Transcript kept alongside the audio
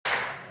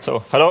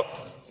So, hello,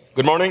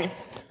 good morning.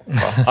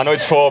 Well, I know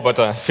it's 4, but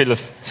I still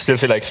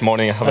feel like it's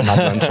morning. I haven't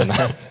had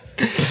lunch.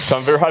 So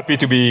I'm very happy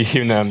to be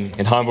here in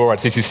Hamburg at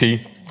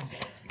CCC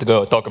to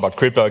go talk about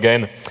crypto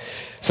again.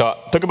 So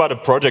talk about a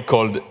project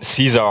called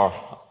Caesar.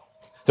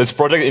 This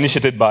project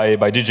initiated by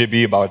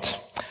DJB about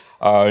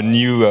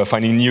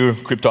finding new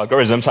crypto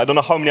algorithms. I don't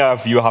know how many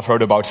of you have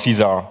heard about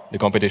Caesar, the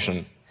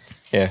competition.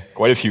 Yeah,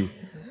 quite a few.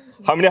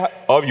 How many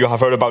of you have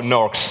heard about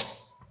NORX?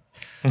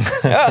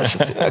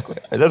 Yes,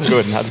 that's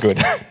good. That's good.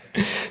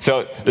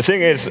 So the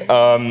thing is,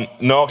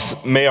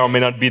 NORX may or may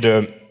not be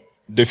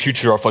the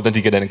future of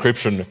authenticated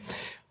encryption.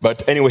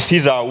 But anyway,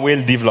 Caesar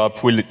will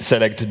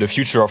select the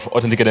future of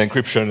authenticated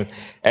encryption.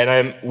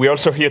 And we're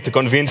also here to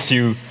convince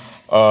you,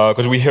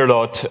 because we hear a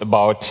lot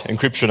about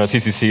encryption at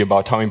CCC,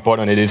 about how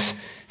important it is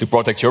to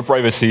protect your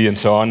privacy and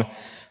so on.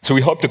 So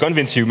we hope to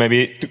convince you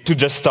maybe to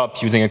just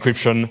stop using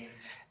encryption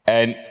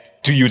and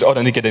to use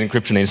authenticated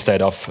encryption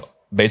instead of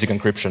basic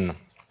encryption.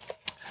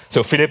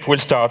 So Philip will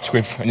start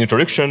with an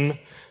introduction,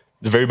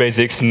 the very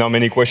basics, no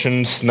many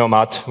questions, no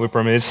math, we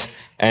promise,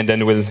 and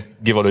then we'll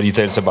give all the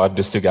details about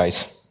these two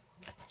guys.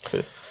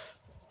 Philip.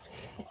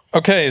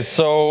 Okay,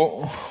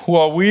 so who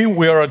are we?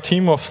 We are a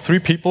team of 3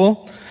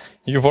 people.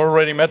 You've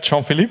already met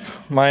Jean-Philippe.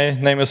 My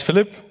name is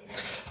Philip.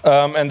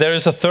 And there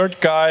is a third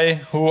guy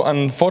who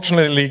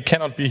unfortunately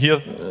cannot be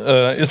here,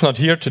 is not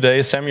here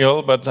today,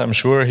 Samuel, but I'm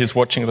sure he's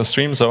watching the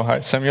stream, so hi,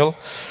 Samuel.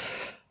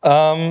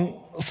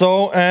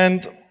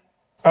 And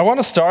I want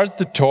to start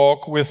the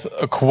talk with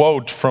a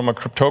quote from a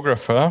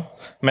cryptographer,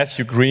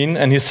 Matthew Green,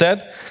 and he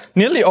said,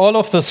 "Nearly all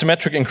of the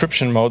symmetric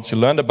encryption modes you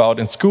learned about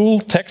in school,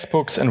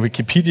 textbooks, and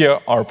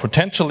Wikipedia are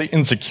potentially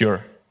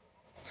insecure."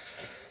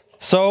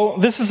 So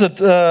this is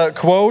a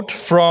quote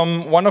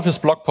from one of his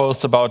blog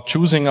posts about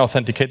choosing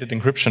authenticated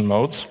encryption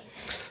modes.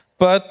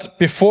 But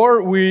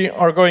before we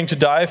are going to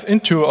dive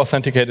into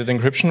authenticated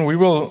encryption, we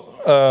will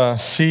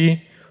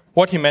see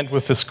what he meant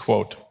with this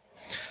quote.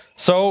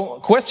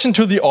 So, question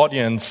to the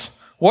audience.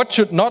 What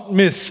should not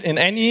miss in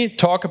any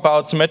talk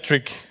about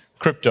symmetric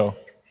crypto?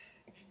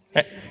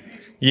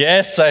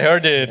 Yes, I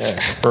heard it.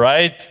 Yeah.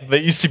 Right, the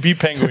ECB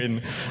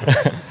penguin.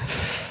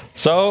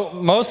 So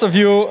most of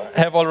you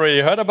have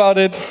already heard about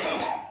it.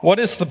 What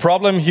is the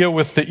problem here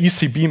with the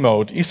ECB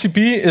mode?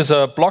 ECB is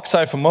a block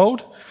cipher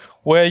mode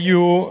where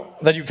you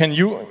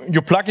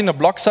plug in a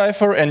block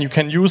cipher and you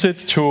can use it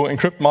to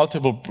encrypt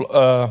multiple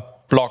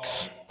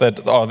blocks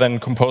that are then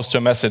composed to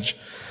a message.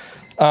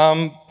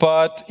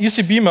 But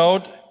ECB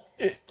mode,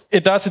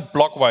 it does it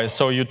blockwise.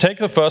 So you take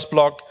the first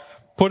block,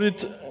 put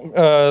it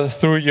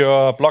through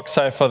your block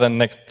cipher, then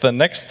the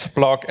next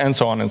block, and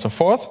so on and so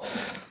forth.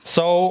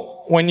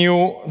 So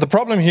the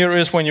problem here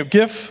is when you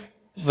give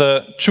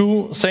the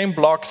 2 same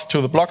blocks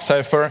to the block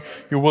cipher,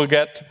 you will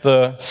get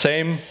the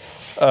same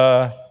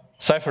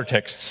cipher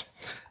texts.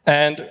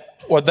 And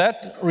what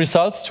that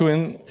results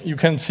to, you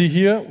can see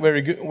here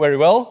very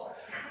well,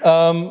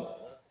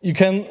 you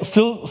can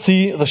still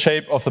see the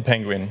shape of the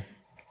penguin.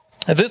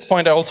 At this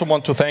point, I also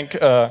want to thank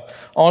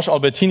Ange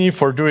Albertini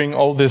for doing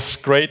all these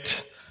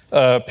great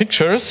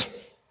pictures.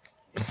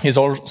 He's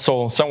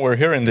also somewhere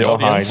here in the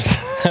audience.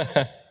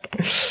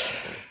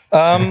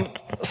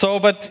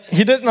 But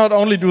he did not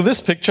only do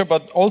this picture,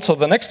 but also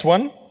the next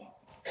one.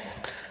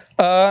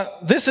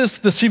 This is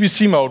the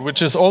CBC mode,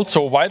 which is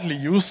also widely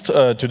used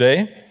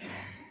today.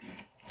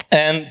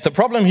 And the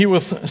problem here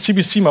with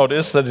CBC mode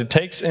is that it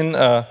takes in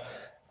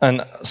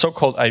an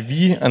so-called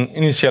IV, an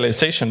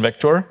initialization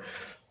vector.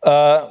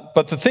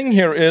 But the thing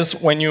here is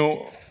when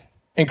you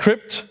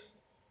encrypt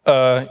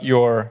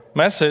your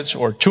message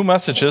or 2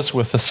 messages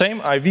with the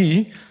same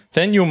IV,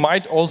 then you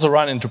might also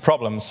run into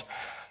problems.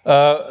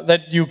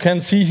 That you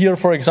can see here,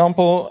 for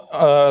example,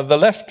 the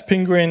left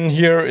penguin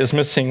here is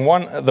missing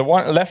the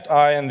one left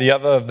eye and the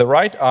other the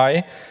right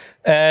eye.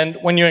 And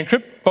when you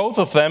encrypt both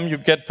of them, you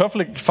get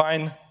perfectly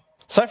fine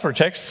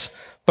ciphertexts.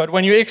 But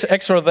when you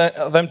XOR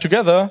them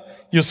together,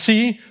 you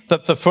see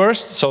that the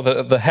first, so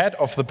the head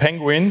of the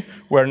penguin,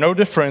 where no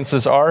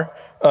differences are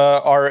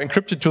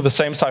encrypted to the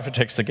same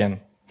ciphertext again.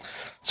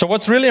 So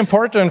what's really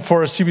important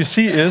for a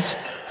CBC is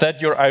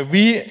that your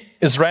IV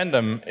is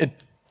random.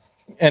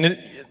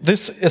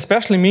 This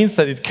especially means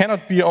that it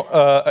cannot be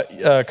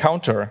a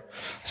counter.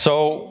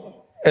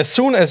 So as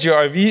soon as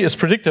your IV is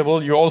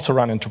predictable, you also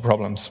run into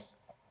problems.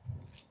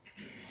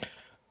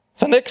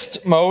 The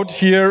next mode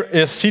here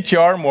is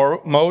CTR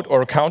mode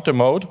or counter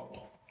mode.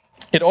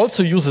 It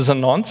also uses a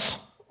nonce.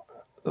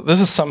 This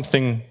is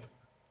something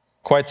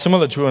quite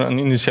similar to an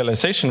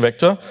initialization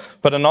vector,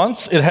 but a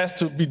nonce, it has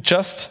to be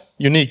just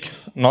unique.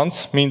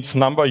 Nonce means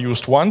number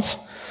used once.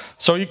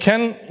 So you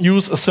can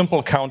use a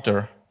simple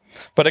counter.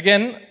 But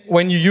again,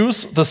 when you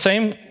use the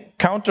same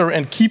counter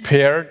and key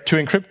pair to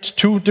encrypt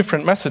 2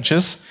 different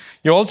messages,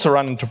 you also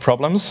run into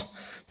problems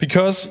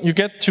because you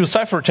get 2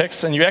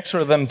 ciphertexts and you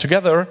XOR them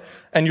together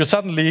and you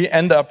suddenly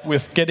end up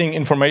with getting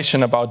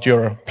information about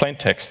your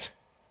plaintext.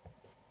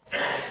 You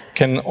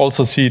can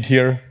also see it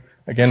here,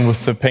 again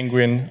with the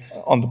penguin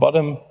on the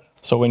bottom.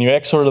 So when you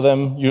XOR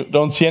them, you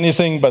don't see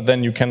anything, but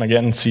then you can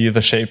again see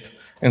the shape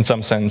in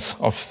some sense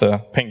of the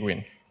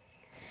penguin.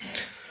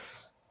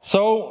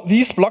 So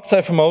these block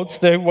cipher modes,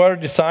 they were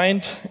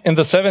designed in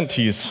the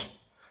 70s.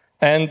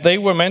 And they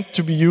were meant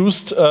to be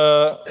used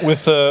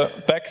with the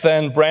back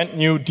then brand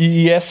new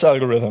DES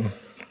algorithm.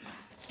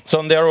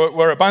 So there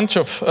were a bunch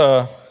of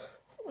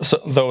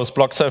those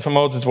block cipher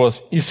modes. It was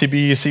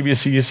ECB,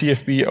 CBC,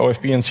 CFB,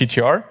 OFB, and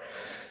CTR.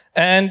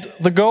 And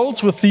the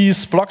goals with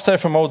these block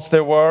cipher modes, they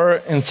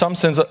were in some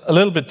sense a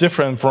little bit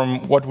different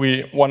from what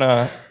we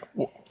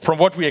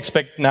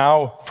expect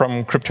now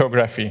from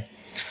cryptography.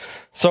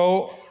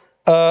 So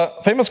a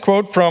famous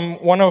quote from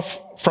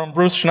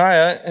Bruce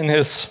Schneier in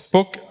his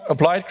book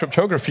Applied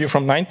Cryptography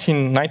from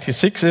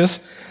 1996 is,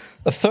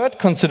 "A third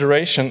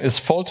consideration is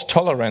fault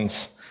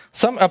tolerance.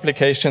 Some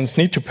applications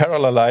need to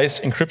parallelize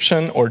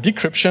encryption or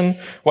decryption,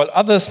 while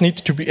others need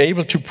to be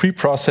able to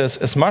pre-process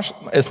as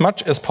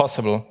much as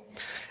possible.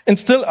 In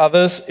still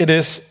others, it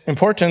is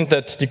important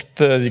that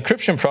the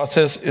decryption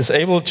process is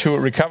able to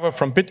recover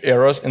from bit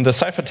errors in the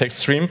ciphertext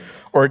stream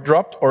or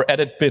dropped or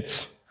added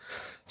bits."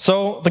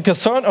 So the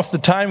concern of the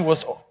time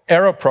was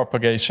error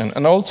propagation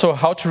and also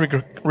how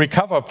to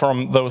recover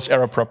from those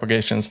error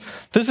propagations.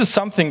 This is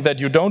something that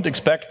you don't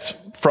expect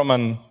from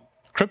a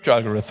crypto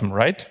algorithm,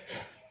 right?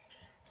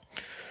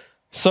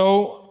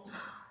 So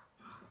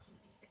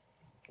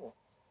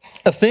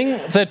a thing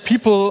that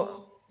people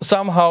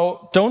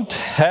somehow don't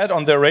had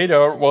on their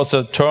radar was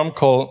a term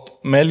called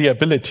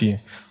malleability,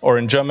 or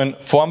in German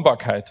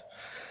Formbarkeit.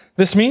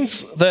 This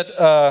means that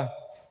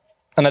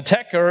an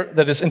attacker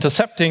that is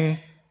intercepting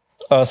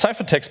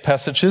ciphertext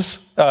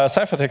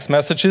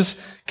messages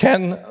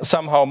can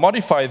somehow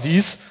modify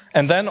these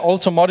and then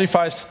also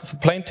modifies the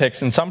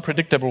plaintext in some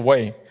predictable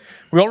way.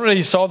 We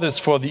already saw this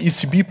for the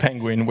ECB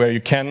penguin, where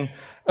you can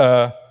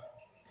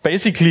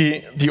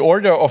basically the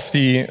order of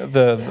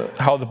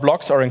how the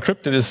blocks are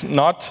encrypted is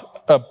not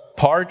a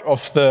part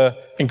of the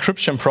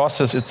encryption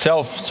process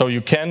itself. So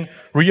you can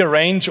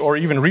rearrange or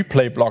even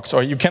replay blocks,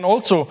 or you can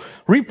also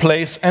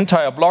replace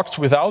entire blocks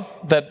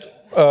without that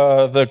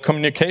the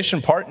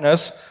communication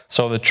partners,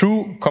 so the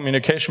true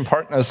communication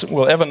partners,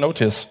 will ever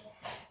notice.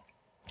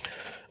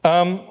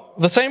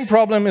 The same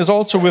problem is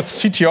also with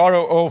CTR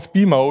or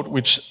OFB mode,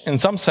 which in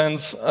some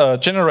sense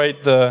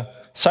generate the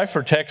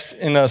ciphertext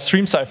in a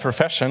stream cipher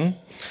fashion.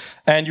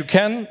 And you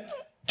can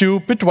do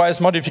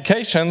bitwise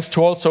modifications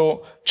to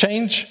also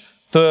change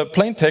the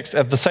plaintext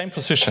at the same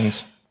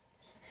positions.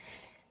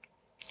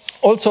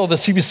 Also, the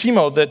CBC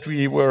mode that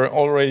we were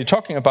already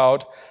talking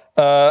about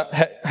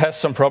has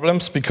some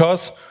problems,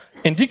 because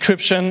in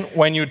decryption,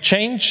 when you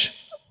change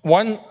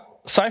one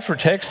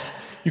ciphertext,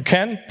 you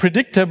can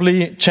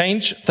predictably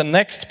change the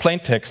next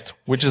plaintext,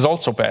 which is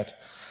also bad.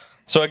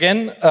 So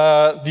again,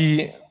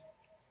 the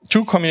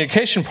two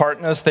communication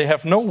partners, they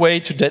have no way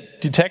to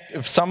detect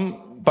if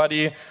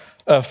somebody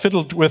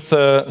fiddled with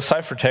the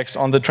ciphertext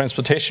on the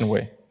transportation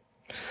way.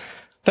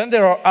 Then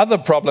there are other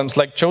problems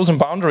like chosen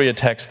boundary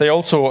attacks. They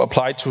also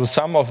apply to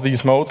some of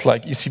these modes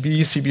like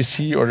ECB,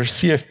 CBC, or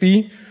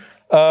CFB,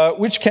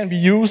 which can be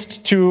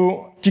used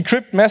to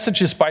decrypt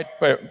messages byte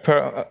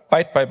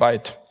by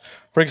byte.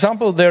 For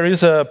example, there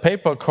is a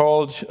paper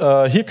called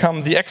Here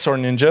Come the XOR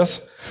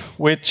Ninjas,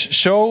 which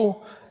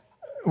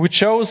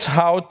shows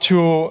how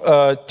to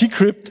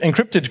decrypt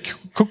encrypted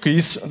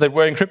cookies that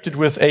were encrypted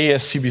with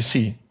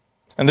AES-CBC.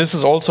 And this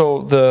is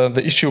also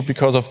the issue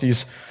because of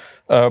these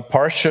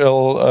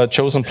partial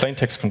chosen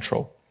plaintext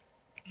control.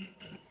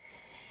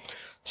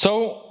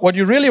 So what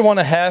you really want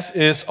to have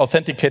is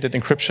authenticated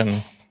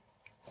encryption.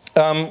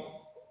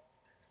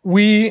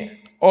 We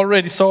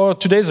already saw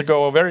 2 days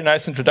ago a very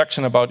nice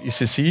introduction about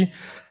ECC,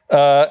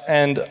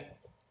 and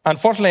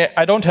unfortunately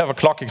I don't have a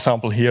clock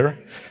example here,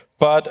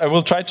 but I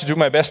will try to do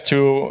my best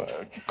to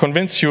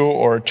convince you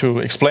or to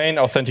explain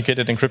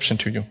authenticated encryption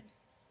to you.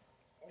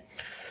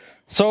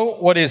 So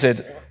what is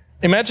it?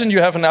 Imagine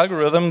you have an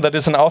algorithm that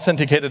is an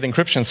authenticated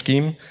encryption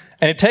scheme,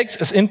 and it takes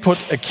as input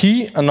a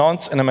key, a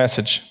nonce, and a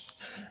message.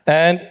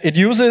 And it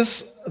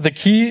uses the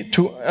key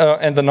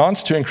and the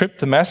nonce to encrypt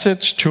the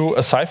message to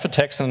a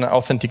ciphertext and an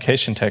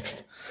authentication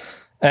text.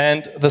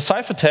 And the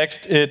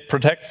ciphertext, it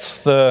protects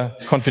the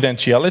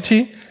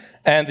confidentiality,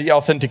 and the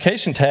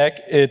authentication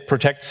tag, it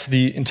protects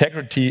the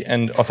integrity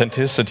and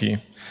authenticity.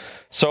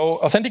 So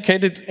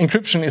authenticated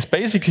encryption is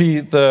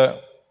basically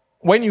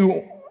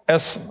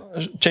as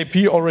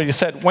JP already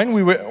said, when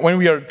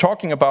we are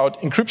talking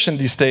about encryption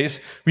these days,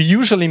 we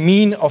usually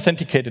mean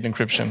authenticated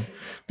encryption.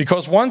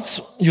 Because once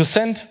you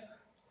send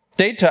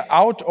data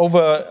out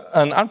over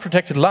an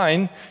unprotected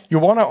line, you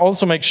want to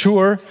also make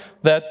sure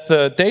that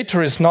the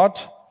data is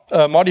not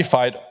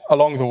modified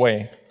along the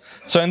way.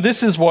 So, and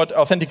this is what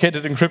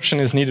authenticated encryption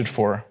is needed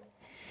for.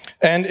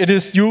 And it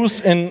is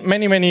used in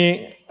many,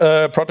 many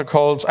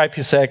protocols,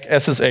 IPsec,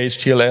 SSH,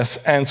 TLS,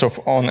 and so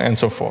on and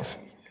so forth.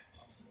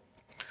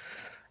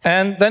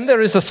 And then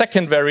there is a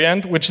second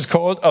variant, which is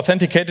called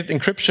authenticated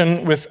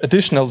encryption with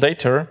additional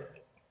data,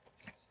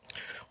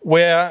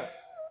 where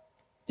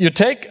you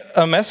take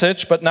a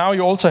message, but now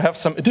you also have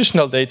some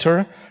additional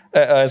data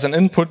as an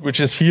input,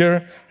 which is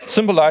here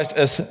symbolized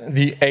as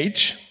the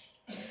H.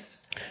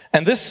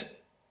 And this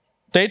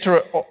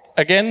data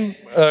again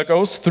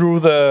goes through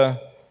the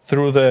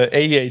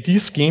AEAD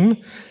scheme,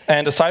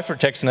 and a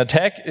ciphertext and a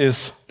tag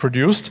is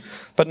produced.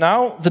 But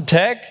now the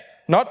tag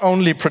not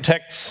only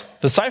protects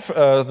the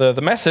cipher,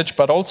 the message,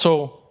 but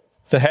also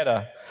the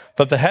header.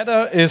 But the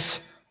header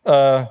is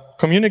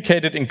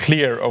communicated in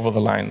clear over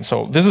the line.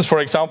 So this is, for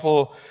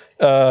example,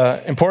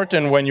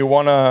 important when you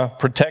want to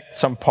protect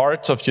some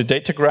parts of your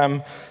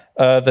datagram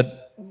that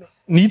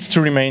needs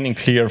to remain in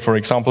clear. For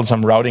example,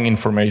 some routing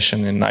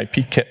information in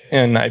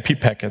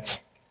IP packets.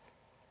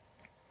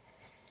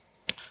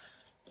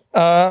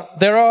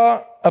 There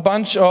are a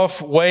bunch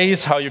of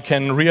ways how you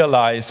can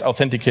realize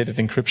authenticated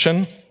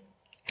encryption.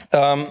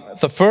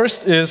 The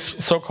first is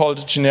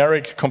so-called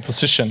generic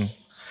composition.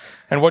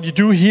 And what you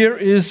do here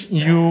is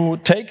you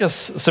take a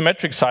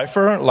symmetric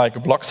cipher, like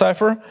a block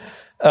cipher,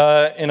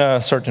 in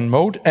a certain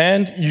mode,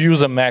 and you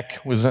use a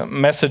MAC with a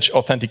message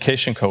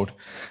authentication code.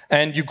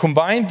 And you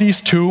combine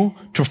these two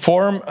to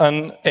form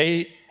an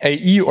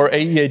AE or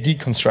AEAD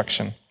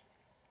construction.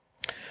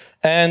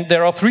 And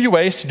there are three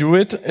ways to do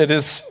it.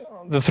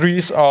 The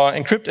threes are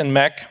encrypt and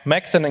MAC,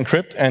 MAC then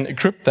encrypt, and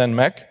encrypt then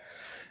MAC.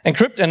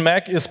 Encrypt and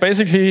MAC is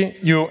basically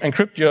you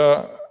encrypt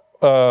your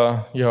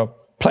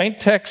plain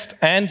text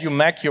and you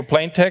MAC your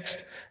plain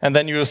text, and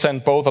then you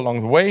send both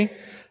along the way.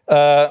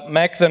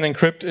 MAC then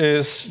encrypt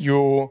is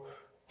you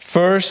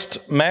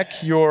first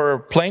MAC your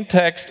plain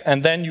text,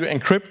 and then you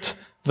encrypt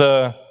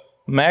the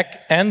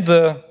MAC and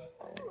the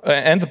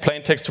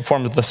plain text to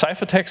form the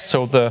ciphertext.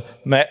 So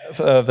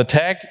the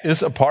tag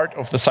is a part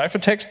of the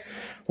ciphertext,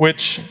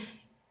 which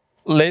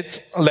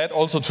led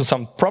also to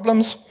some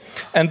problems.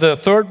 And the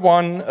third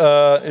one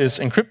is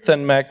encrypt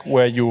then MAC,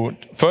 where you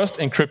first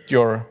encrypt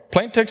your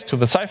plaintext to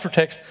the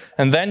ciphertext,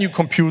 and then you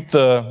compute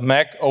the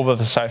MAC over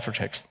the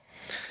ciphertext.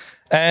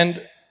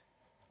 And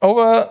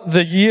over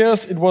the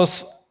years, it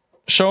was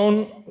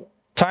shown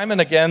time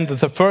and again that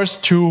the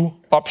first two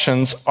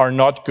options are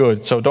not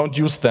good, so don't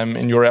use them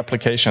in your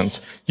applications.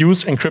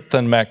 Use encrypt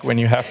then MAC when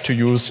you have to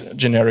use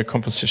generic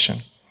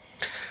composition.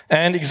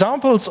 And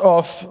examples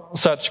of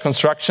such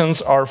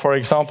constructions are, for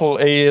example,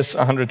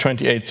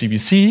 AES-128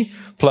 CBC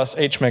plus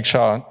HMAC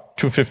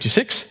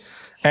SHA-256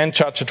 and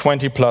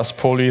ChaCha20 plus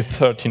Poly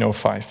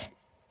 1305.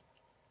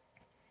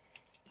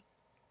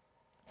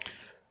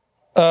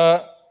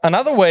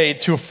 Another way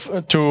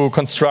to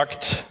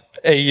construct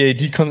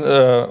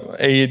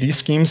AEAD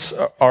schemes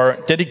are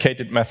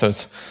dedicated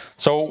methods.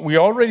 So we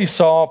already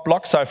saw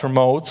block cipher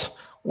modes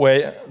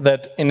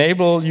that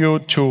enable you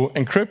to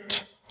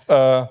encrypt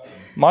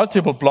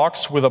multiple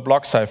blocks with a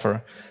block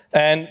cipher.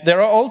 And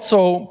there are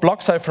also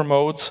block cipher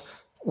modes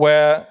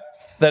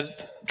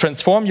that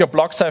transform your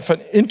block cipher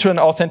into an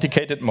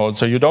authenticated mode,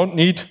 so you don't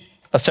need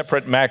a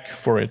separate MAC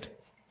for it.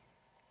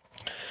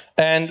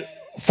 And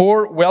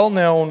four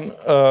well-known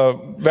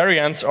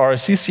variants are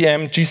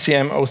CCM,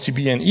 GCM,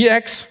 OCB, and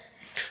EX.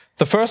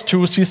 The first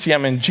two,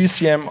 CCM and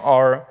GCM,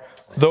 are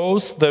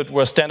those that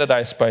were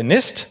standardized by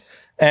NIST,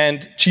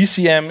 and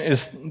GCM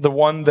is the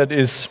one that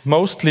is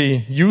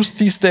mostly used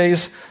these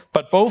days,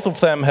 but both of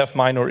them have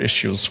minor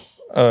issues.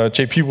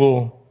 JP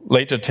will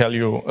later tell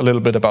you a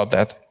little bit about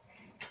that.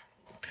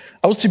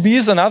 OCB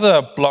is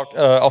another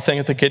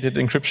authenticated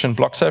encryption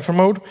block cipher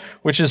mode,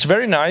 which is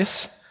very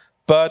nice,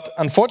 but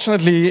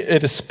unfortunately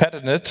it is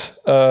patented.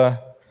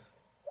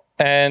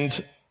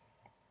 And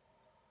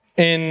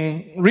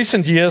in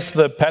recent years,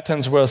 the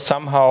patents were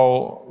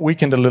somehow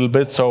weakened a little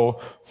bit, so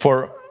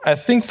I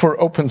think for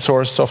open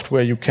source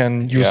software, you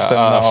can use them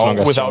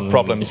now without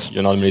problems.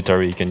 You're not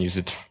military, you can use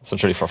it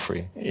essentially for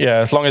free. Yeah,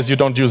 as long as you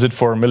don't use it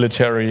for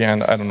military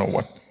and I don't know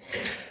what.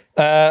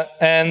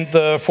 And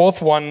the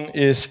fourth one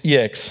is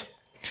EX.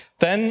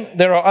 Then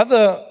there are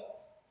other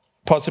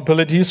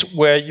possibilities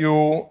where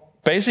you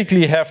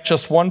basically have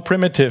just one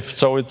primitive,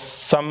 so it's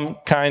some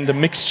kind of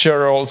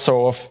mixture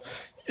also of,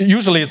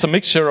 usually it's a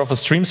mixture of a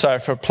stream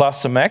cipher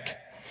plus a MAC.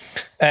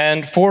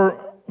 And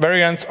four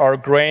variants are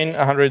Grain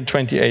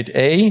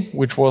 128A,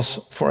 which was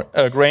for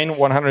Grain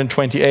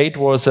 128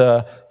 was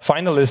a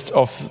finalist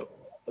of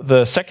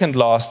the second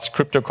last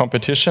crypto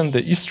competition,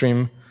 the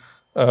eSTREAM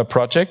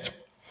project.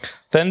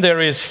 Then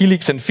there is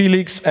Helix and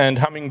Felix and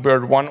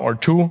Hummingbird 1 or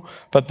 2,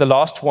 but the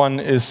last one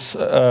is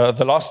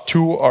the last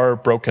two are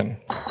broken.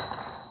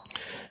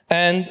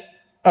 And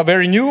a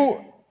very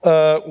new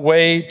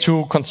way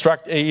to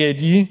construct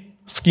AEAD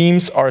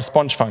schemes are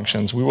sponge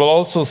functions. We will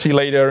also see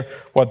later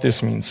what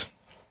this means.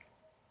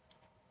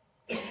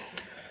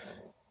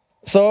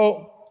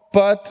 So,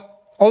 but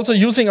also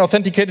using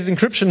authenticated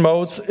encryption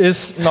modes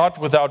is not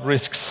without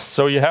risks.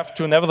 So you have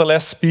to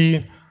nevertheless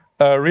be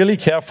really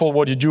careful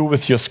what you do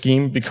with your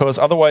scheme, because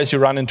otherwise you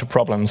run into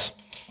problems.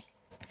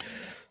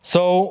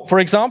 So, for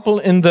example,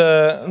 in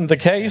the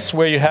case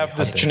where you have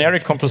this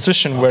generic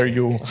composition where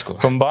you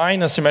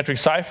combine a symmetric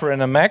cipher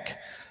and a MAC,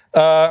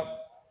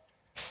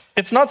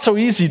 it's not so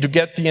easy to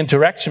get the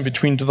interaction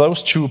between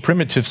those two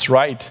primitives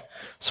right.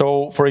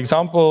 So, for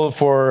example,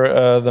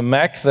 for the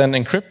MAC then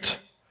encrypt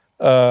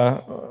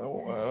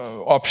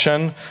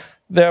option,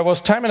 there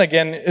was time and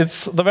again,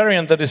 it's the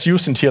variant that is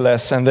used in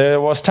TLS, and there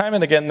was time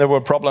and again there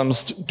were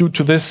problems due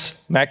to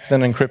this MAC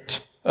then encrypt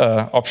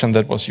option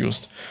that was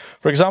used.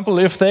 For example,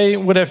 if they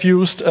would have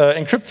used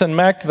encrypt then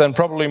MAC, then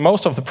probably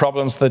most of the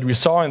problems that we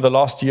saw in the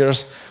last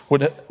years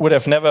would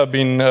have never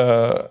been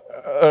a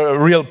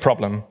real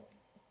problem.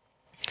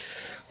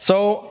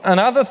 So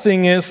another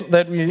thing is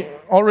that we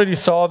already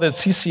saw that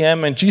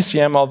CCM and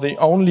GCM are the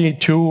only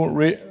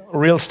two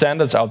real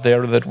standards out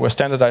there that were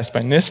standardized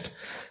by NIST.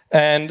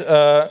 And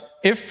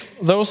if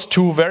those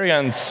two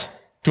variants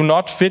do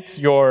not fit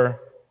your,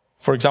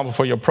 for example,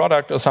 for your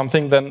product or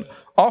something, then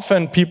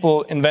often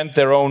people invent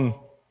their own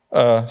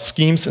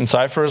schemes and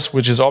ciphers,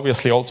 which is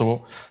obviously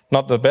also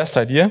not the best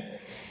idea.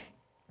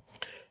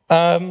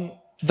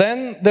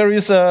 Then there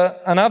is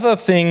another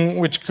thing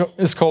which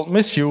is called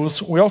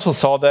misuse. We also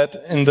saw that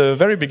in the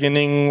very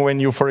beginning when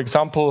you, for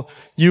example,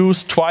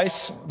 use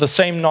twice the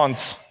same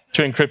nonce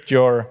to encrypt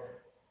your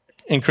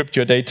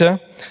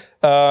data.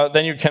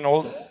 Then you can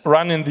all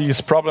run in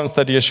these problems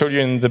that I showed you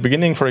in the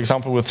beginning, for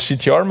example, with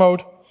CTR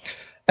mode.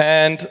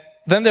 And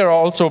then there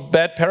are also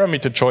bad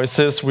parameter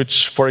choices,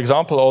 which, for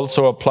example,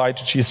 also apply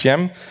to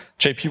GCM.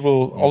 JP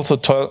will also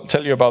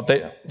tell you about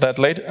that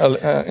later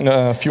in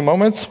a few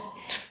moments.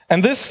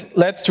 And this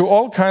led to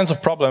all kinds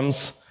of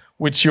problems,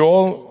 which you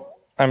all,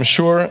 I'm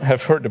sure,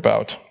 have heard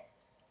about.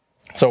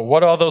 So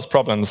what are those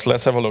problems?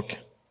 Let's have a look.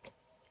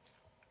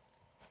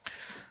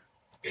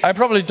 I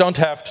probably don't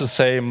have to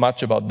say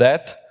much about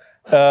that.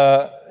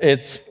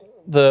 It's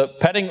the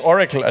padding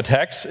oracle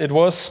attacks. It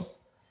was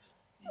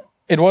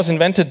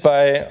invented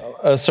by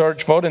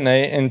Serge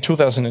Vaudenay in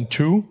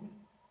 2002,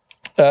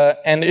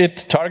 and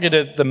it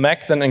targeted the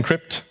MAC then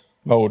encrypt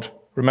mode.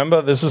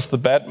 Remember, this is the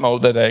bad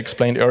mode that I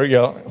explained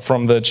earlier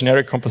from the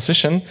generic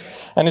composition,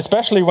 and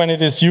especially when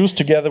it is used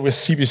together with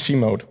CBC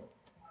mode,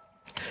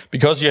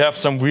 because you have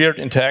some weird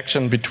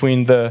interaction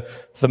between the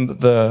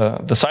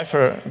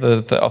cipher,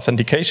 the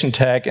authentication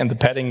tag, and the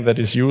padding that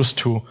is used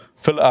to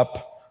fill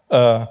up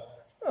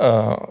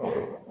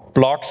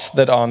blocks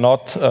that are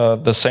not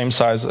the same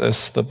size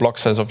as the block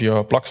size of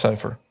your block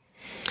cipher.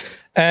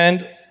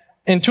 And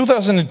in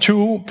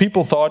 2002,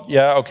 people thought,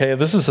 yeah, okay,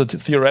 this is a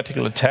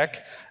theoretical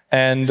attack,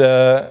 and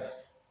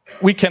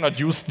we cannot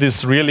use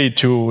this really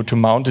to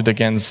mount it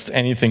against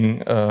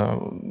anything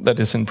that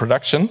is in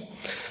production.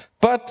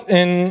 But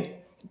in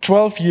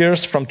 12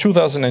 years from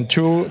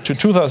 2002 to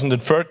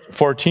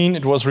 2014,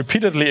 it was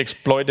repeatedly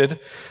exploited,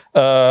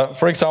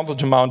 for example,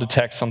 to mount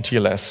attacks on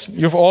TLS.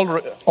 You've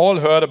all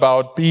heard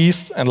about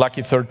BEAST and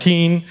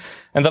Lucky13,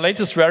 and the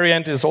latest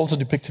variant is also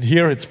depicted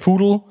here. It's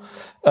Poodle,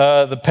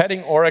 the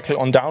padding oracle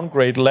on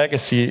downgrade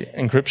legacy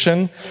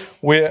encryption,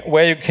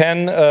 where you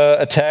can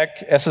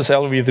attack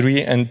SSL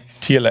v3 and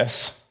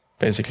TLS,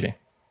 basically.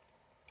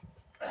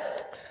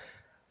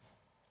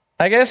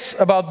 I guess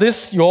about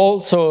this you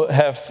also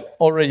have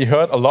already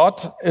heard a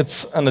lot.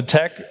 It's an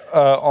attack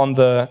on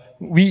the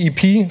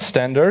VEP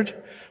standard,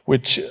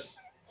 which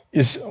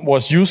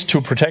was used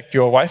to protect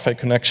your Wi-Fi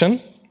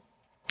connection.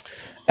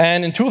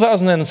 And in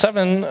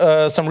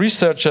 2007, some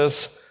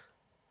researchers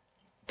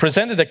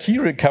presented a key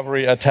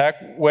recovery attack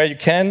where you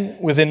can,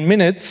 within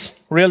minutes,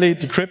 really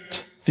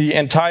decrypt the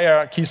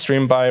entire key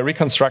stream by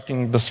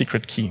reconstructing the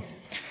secret key.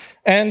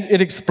 And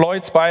it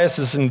exploits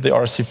biases in the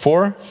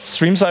RC4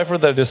 stream cipher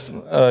that is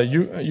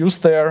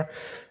used there.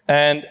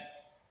 And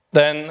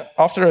then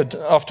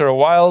after a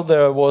while,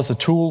 there was a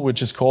tool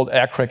which is called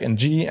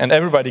aircrackng, and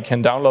everybody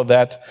can download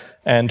that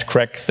and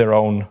crack their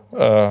own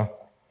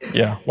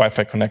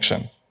Wi-Fi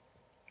connection.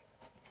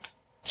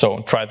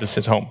 So try this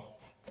at home.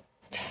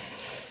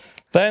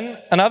 Then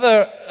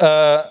another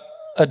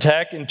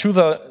attack in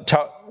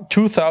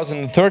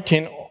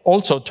 2013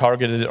 also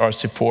targeted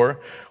RC4,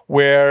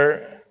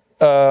 where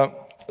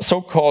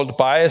so-called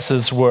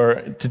biases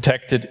were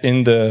detected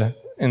in the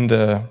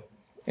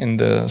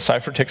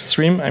ciphertext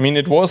stream. I mean,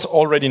 it was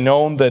already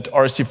known that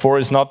RC4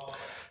 is not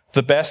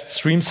the best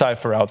stream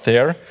cipher out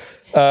there,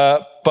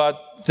 but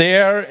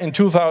there in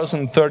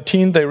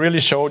 2013 they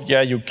really showed,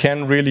 yeah, you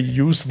can really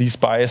use these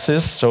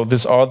biases. So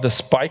these are the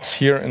spikes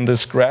here in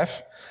this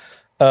graph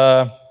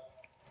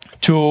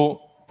to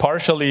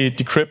partially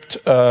decrypt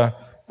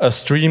a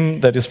stream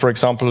that is, for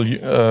example,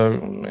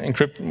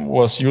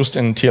 was used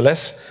in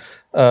TLS.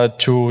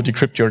 To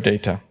decrypt your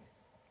data.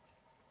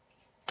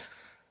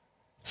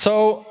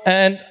 So,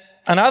 and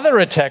another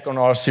attack on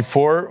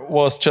RC4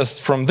 was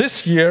just from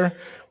this year,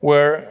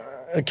 where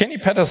Kenny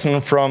Patterson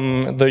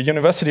from the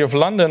University of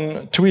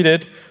London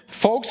tweeted,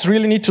 "Folks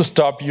really need to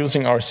stop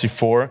using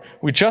RC4.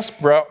 We just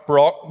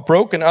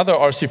broke another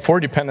RC4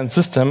 dependent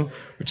system,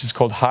 which is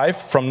called Hive,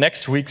 from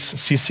next week's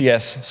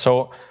CCS."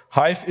 So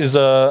Hive is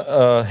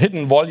a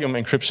hidden volume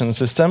encryption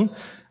system.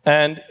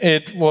 And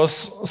it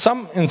was,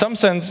 in some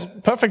sense,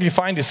 perfectly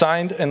fine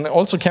designed, and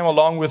also came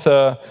along with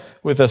a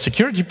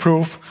security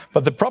proof.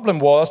 But the problem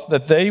was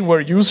that they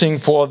were using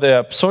for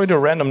their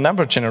pseudo-random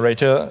number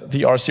generator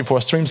the RC4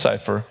 stream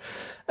cipher,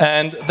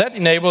 and that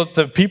enabled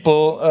the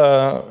people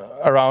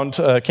around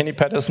Kenny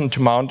Patterson to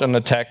mount an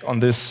attack on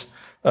this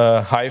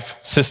Hive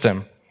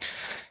system.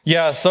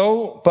 Yeah,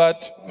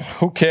 but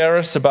who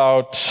cares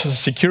about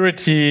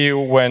security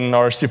when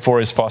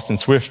RC4 is fast and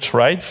swift,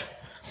 right?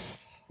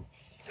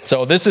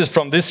 So this is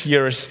from this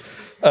year's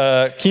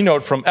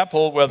keynote from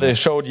Apple, where they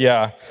showed,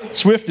 yeah,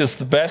 Swift is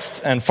the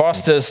best and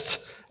fastest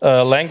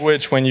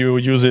language when you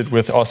use it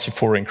with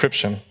RC4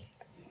 encryption.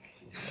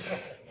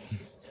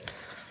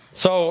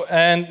 So,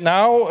 and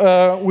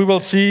now we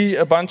will see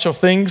a bunch of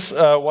things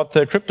what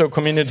the crypto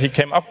community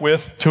came up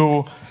with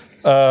to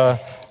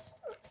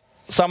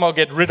somehow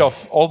get rid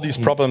of all these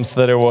problems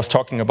that I was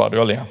talking about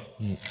earlier.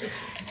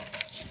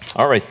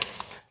 All right.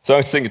 So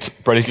I think it's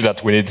pretty clear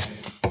that we need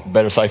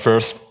better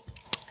ciphers.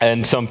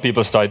 And some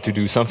people started to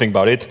do something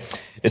about it.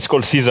 It's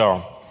called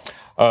CISAR.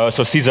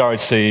 So CISAR,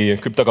 it's a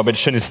crypto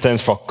competition. It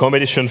stands for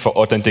Competition for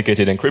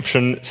Authenticated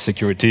Encryption,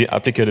 Security,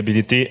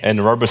 Applicability,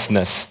 and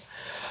Robustness.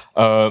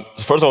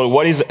 First of all,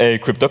 what is a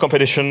crypto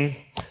competition?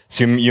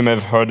 So you may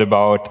have heard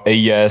about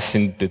AES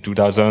in the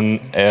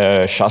 2000,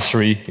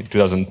 ChaCha in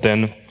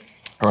 2010,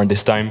 around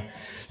this time.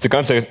 The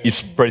concept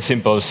is pretty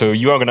simple. So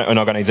you are an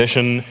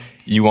organization,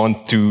 you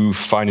want to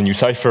find a new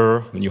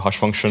cipher, a new hash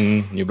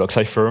function, a new block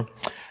cipher,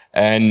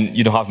 and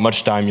you don't have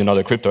much time, you're not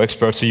a crypto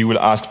expert, so you will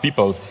ask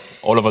people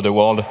all over the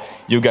world,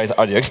 you guys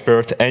are the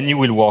expert, and you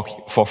will work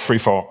for free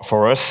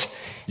for us.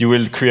 You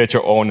will create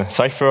your own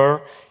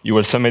cipher, you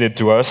will submit it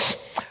to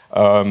us,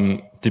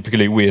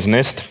 typically we as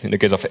NIST, in the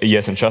case of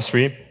AES and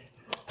ChaCha.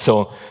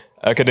 So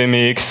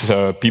academics,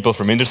 people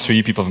from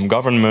industry, people from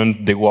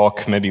government, they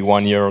work maybe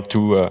 1 year or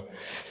two,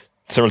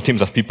 several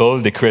teams of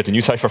people, they create a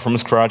new cipher from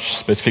scratch,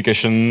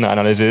 specification,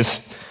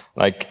 analysis,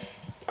 like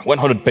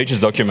 100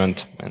 pages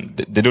document, and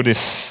they do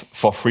this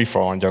for free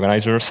for the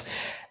organizers.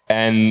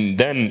 And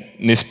then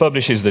NIST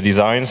publishes the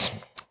designs,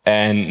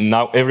 and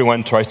now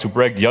everyone tries to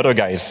break the other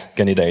guys'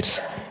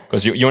 candidates.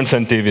 Because your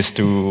incentive is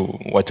to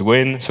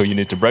win, so you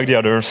need to break the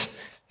others,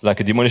 like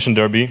a demolition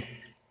derby.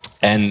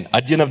 And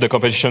at the end of the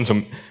competition,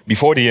 so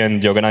before the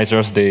end, the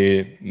organizers,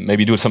 they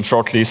maybe do some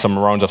shortlist, some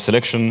rounds of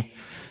selection.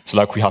 So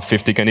like we have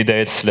 50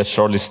 candidates, let's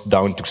shortlist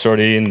down to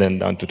 30, and then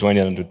down to 20,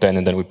 and to 10,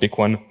 and then we pick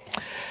one.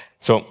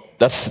 So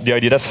that's the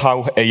idea. That's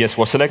how AES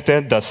was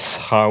selected. That's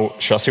how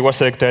ChaCha was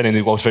selected, and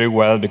it works very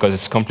well because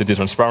it's completely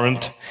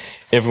transparent.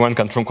 Everyone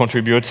can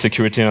contribute,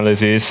 security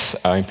analysis,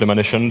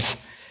 implementations,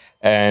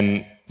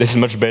 and this is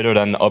much better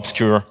than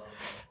obscure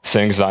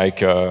things like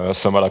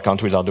some other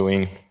countries are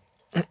doing.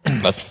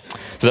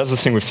 So that's the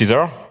thing with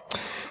CISAR.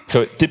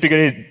 So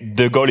typically,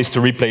 the goal is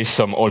to replace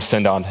some old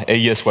standard.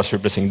 AES was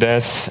replacing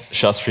DES,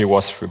 ChaCha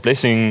was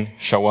replacing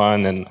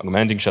SHA-1 and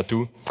augmenting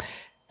SHA-2,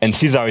 and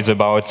CISAR is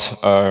about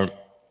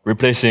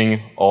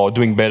replacing or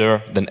doing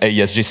better than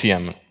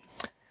AES-GCM.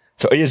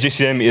 So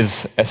AES-GCM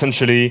is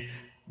essentially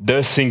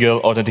the single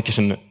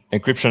authentication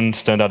encryption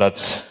standard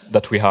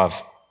that we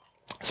have.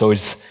 So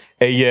it's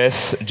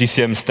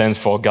AES-GCM stands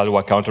for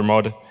Galois counter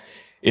mode.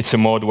 It's a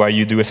mode where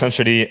you do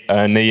essentially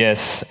an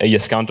AES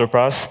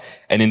counterpass,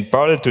 and in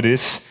parallel to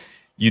this,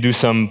 you do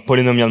some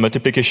polynomial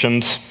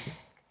multiplications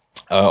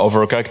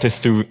over a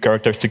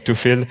characteristic to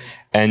field,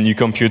 and you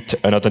compute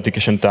an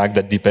authentication tag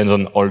that depends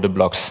on all the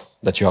blocks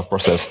that you have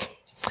processed.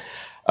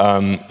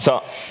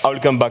 So I will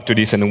come back to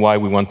this and why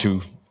we want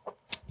to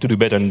do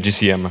better in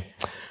GCM.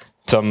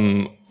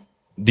 Some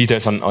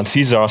details on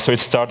CISAR. So it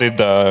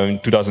started in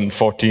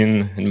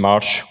 2014 in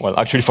March. Well,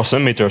 actually for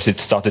submitters, it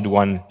started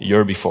 1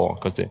 year before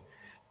because they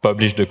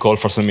published the call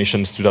for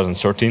submissions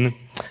 2013.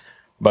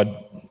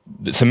 But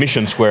the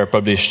submissions were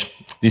published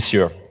this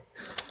year.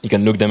 You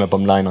can look them up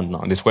online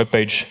on this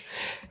webpage.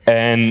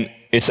 And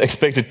it's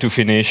expected to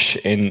finish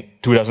in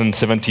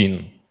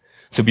 2017.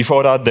 So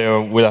before that, there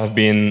will have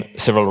been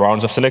several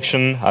rounds of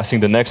selection. I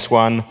think the next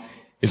one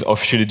is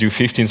officially due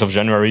 15th of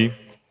January.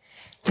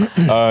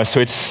 So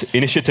it's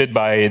initiated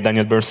by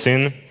Daniel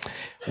Bernstein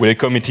with a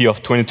committee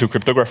of 22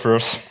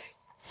 cryptographers.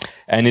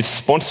 And it's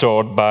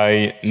sponsored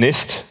by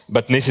NIST,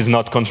 but NIST is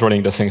not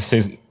controlling the things.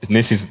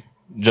 NIST is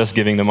just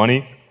giving the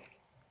money.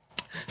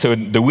 So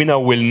the winner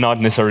will not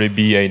necessarily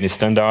be a NIST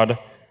standard.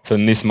 So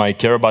NIST might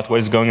care about what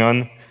is going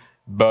on,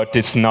 but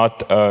it's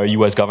not a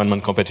US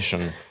government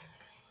competition.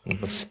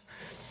 That's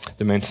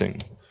the main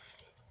thing.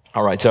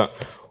 All right, so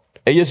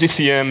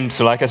AES-GCM,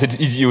 so like I said,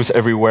 it's used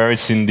everywhere.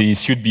 It's in the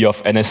Suite B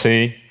of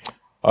NSA.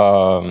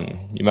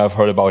 You may have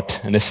heard about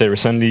NSA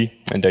recently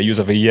and their use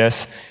of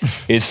AES.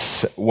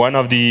 It's one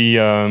of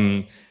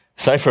the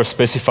ciphers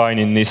specified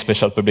in these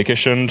special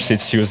publications.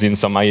 It's used in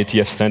some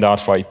IETF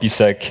standards for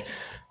IPsec,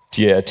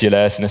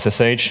 TLS, and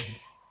SSH,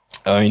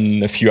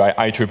 in a few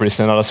IEEE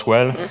standards as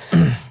well.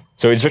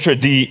 So it's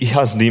virtually it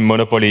has the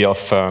monopoly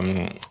of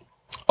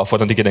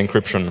authenticated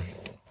encryption.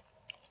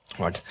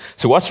 Right.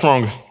 So what's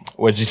wrong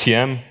with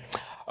GCM?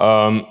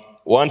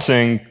 One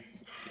thing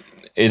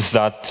is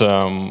that,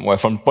 well,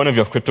 from the point of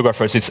view of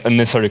cryptographers, it's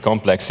unnecessarily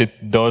complex.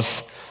 It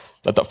does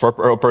that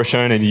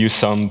operation and use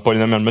some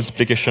polynomial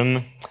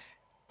multiplication,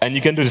 and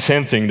you can do the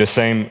same thing, the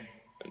same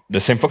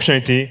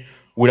functionality,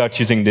 without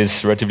using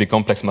this relatively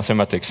complex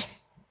mathematics.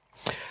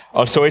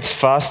 Also, it's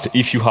fast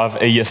if you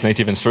have AES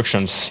native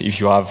instructions. If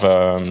you have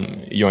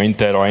your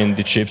Intel or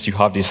AMD chips, you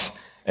have these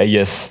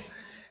AES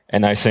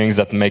and things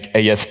that make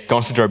AES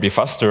considerably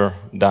faster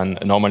than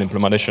a normal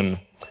implementation.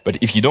 But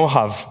if you don't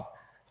have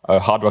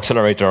hardware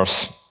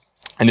accelerators,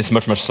 and it's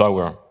much, much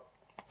slower.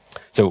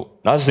 So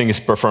another thing is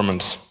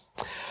performance.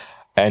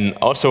 And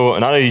also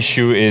another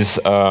issue is,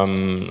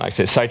 like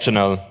say, side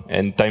channel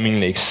and timing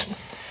leaks.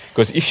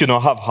 Because if you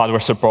don't have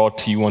hardware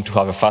support, you want to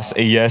have a fast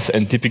AES,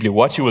 and typically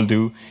what you will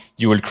do,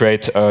 you will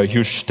create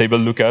huge table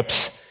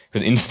lookups.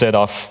 Because instead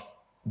of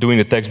doing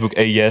a textbook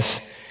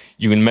AES,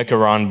 you will make a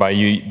run by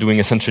doing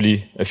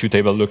essentially a few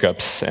table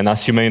lookups. And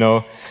as you may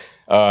know,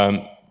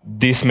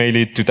 this may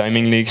lead to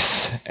timing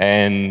leaks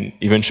and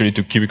eventually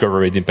to key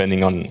recovery,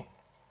 depending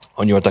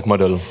on your attack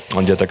model,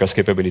 on the attacker's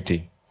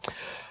capability.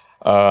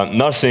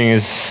 Another thing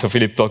is, so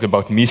Philip talked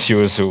about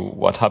misuse. So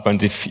what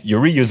happens if you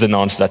reuse the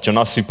nonce that you're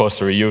not supposed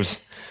to reuse?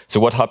 So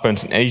what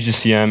happens in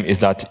HGCM is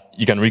that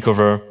you can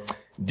recover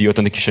the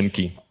authentication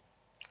key.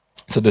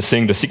 So the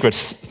secret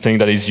thing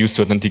that is used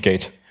to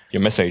authenticate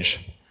your message.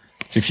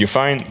 So if you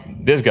find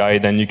this guy,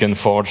 then you can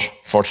forge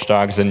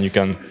tags, and you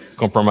can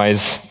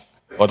compromise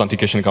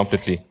authentication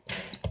completely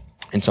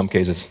in some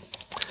cases.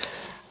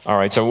 All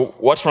right, so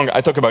what's wrong?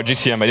 I talked about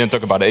GCM, I didn't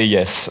talk about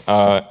AES.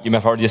 You may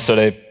have heard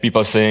yesterday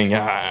people saying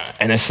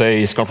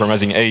NSA is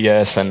compromising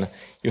AES, and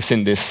you've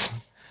seen this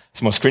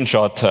small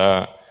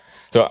screenshot.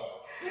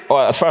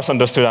 Well, as far as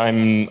understood,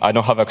 I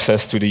don't have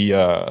access to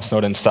the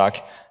Snowden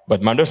stack,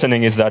 but my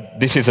understanding is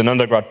that this is an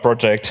undergrad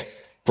project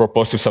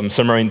proposed to some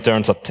summer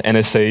interns at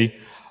NSA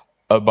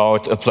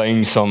about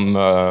applying some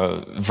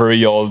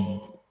very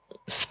old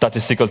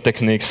statistical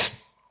techniques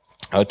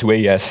to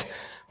AES.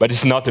 But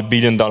it's not a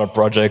billion-dollar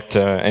project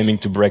aiming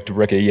to break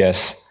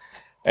AES.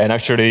 And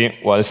actually,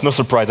 well, it's no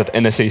surprise that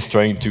NSA is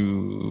trying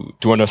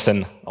to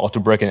understand how to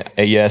break an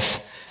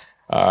AES.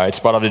 It's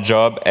part of the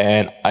job,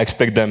 and I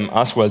expect them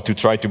as well to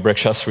try to break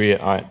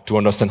SHA-3 to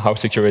understand how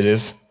secure it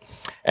is.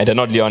 And they're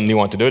not the only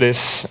one to do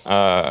this.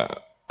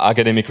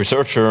 Academic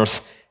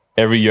researchers,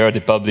 every year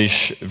they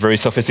publish very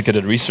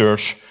sophisticated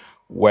research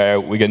where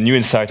we get new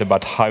insight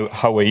about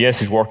how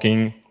AES is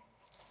working.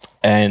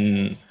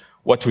 And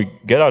what we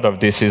get out of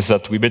this is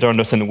that we better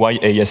understand why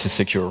AES is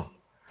secure.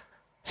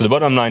 So the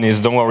bottom line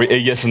is, don't worry,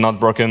 AES is not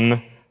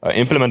broken.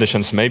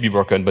 Implementations may be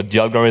broken, but the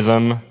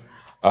algorithm,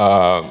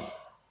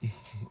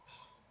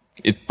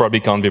 it probably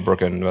can't be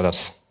broken, but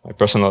that's my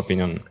personal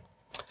opinion.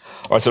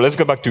 All right, so let's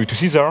go back to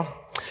CAESAR.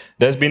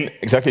 There's been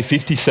exactly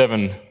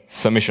 57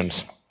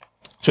 submissions.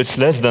 So it's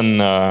less than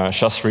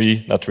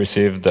SHA-3 that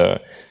received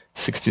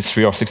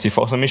 63 or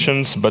 64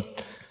 submissions,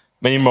 but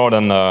many more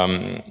than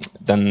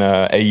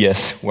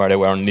AES, where there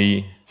were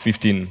only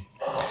 15.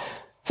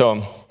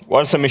 So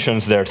what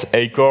submissions? There's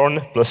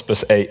Acorn, plus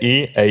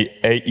AE,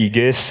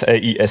 AEGIS,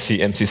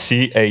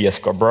 AES-CMCC, AES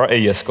Cobra,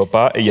 AES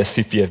Copa, AES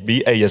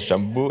CPFB, AES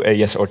Jambu,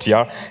 AES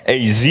OTR,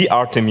 AEZ,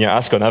 Artemia,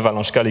 Ascon,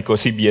 Avalanche, Calico,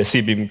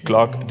 CBSC, Beam,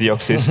 Clock,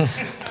 Deoxys,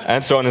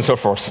 and so on and so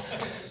forth.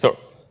 So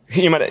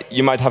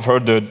you might have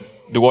heard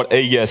the word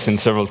AES in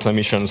several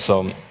submissions.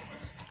 So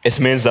it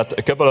means that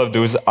a couple of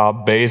those are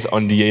based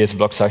on the AES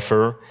block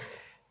cipher,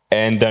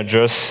 and they're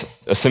just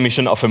a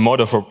submission of a mode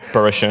of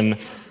operation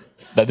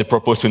that they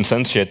propose to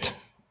instantiate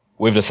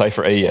with the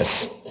cipher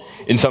AES.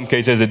 In some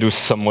cases, they do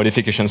some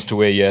modifications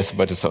to AES,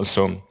 but it's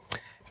also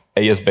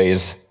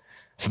AES-based.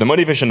 So the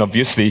motivation,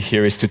 obviously,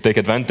 here is to take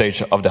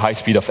advantage of the high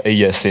speed of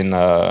AES in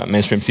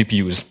mainstream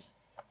CPUs.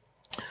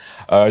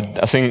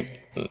 I think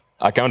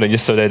I counted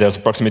yesterday, there's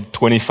approximately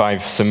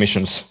 25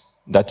 submissions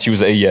that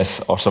use AES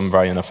or some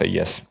variant of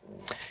AES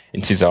in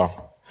CAESAR.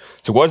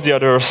 So what's the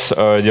others?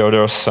 I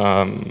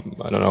don't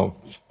know,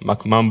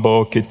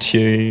 MacMambo,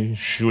 Keccak,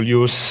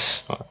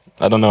 Julius.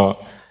 I don't know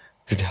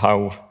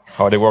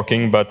how they're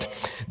working,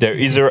 but they're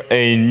either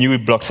a new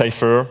block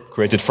cipher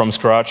created from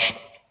scratch,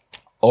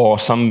 or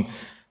some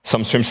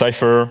stream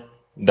cipher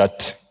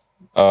that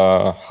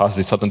has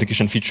this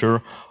authentication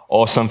feature,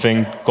 or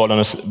something called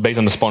based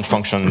on the sponge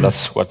function.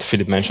 That's what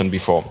Philip mentioned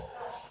before.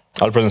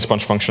 I'll present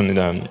sponge function in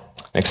the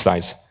next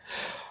slides.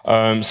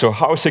 So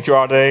how secure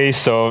are they?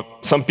 So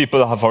some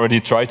people have already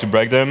tried to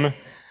break them.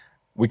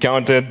 We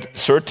counted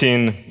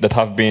 13 that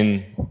have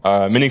been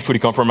meaningfully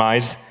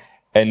compromised,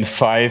 and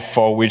 5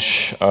 for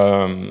which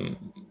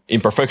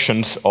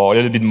imperfections, or a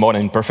little bit more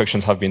than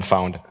imperfections, have been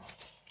found.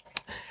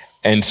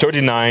 And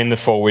 39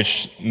 for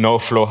which no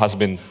flaw has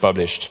been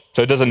published.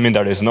 So it doesn't mean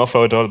there is no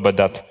flaw at all, but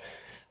that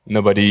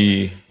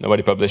nobody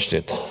published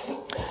it.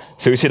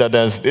 So you see that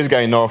there's this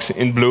guy NORX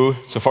in blue.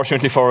 So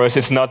fortunately for us,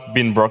 it's not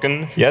been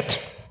broken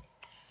yet.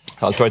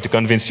 I'll try to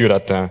convince you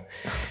that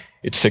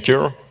it's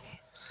secure.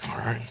 All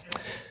right.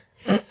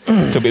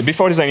 So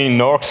before designing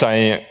NORX,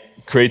 I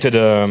created,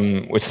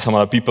 with some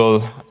other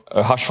people,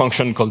 a hash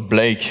function called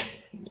Blake.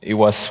 It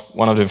was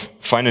one of the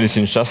finalists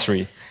in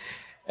SHA-3.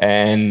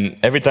 And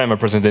every time I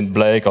presented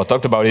Blake or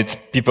talked about it,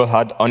 people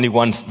had only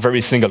one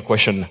very single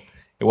question.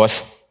 It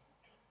was,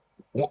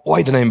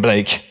 why the name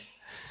Blake?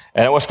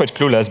 And I was quite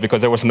clueless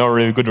because there was no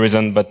really good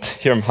reason, but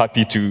here I'm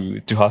happy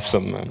to have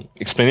some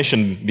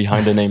explanation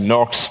behind the name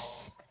NORX.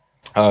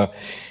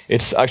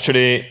 It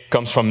actually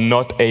comes from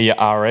not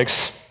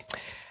ARX.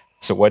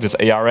 So what is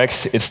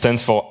ARX? It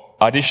stands for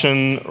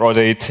addition,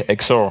 rotate,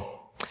 XOR.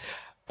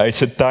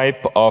 It's a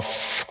type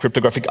of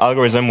cryptographic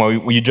algorithm where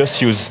we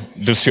just use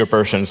those three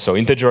operations, so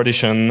integer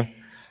addition,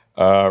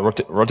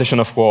 rotation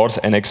of words,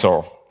 and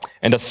XOR.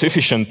 And that's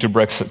sufficient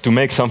to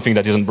make something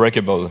that is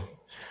unbreakable.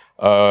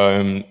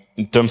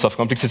 In terms of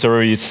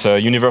complexity, it's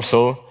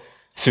universal,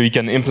 so you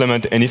can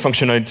implement any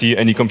functionality,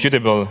 any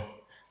computable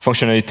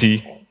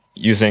functionality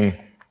using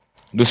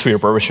those three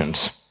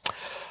operations.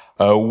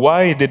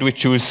 Why did we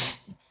choose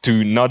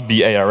to not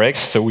be ARX?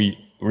 So we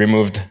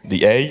removed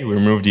the A, we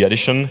removed the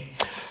addition.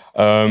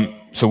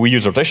 So we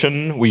use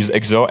rotation, we use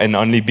XOR, and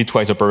only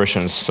bitwise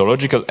operations, so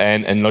logical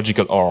AND and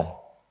logical OR.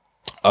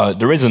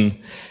 The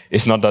reason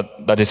is not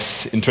that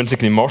it's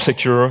intrinsically more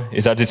secure,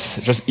 is that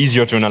it's just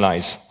easier to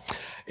analyze.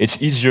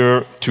 It's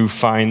easier to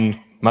find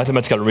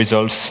mathematical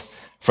results,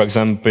 for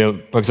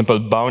example,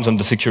 bounds on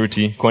the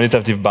security,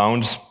 quantitative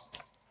bounds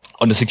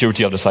on the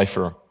security of the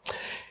cipher.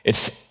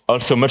 It's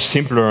also much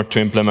simpler to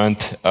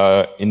implement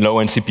in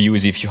low-end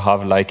CPUs if you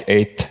have like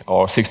 8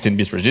 or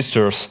 16-bit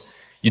registers.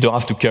 You don't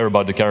have to care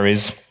about the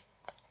carries.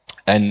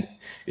 And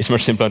it's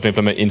much simpler to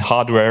implement in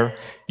hardware.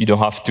 You don't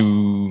have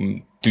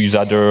to use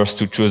adders,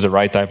 to choose the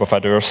right type of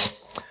adders.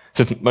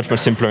 So it's much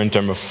simpler in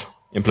terms of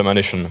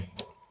implementation.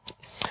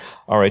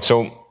 All right,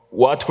 so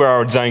what were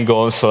our design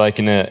goals? So like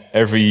in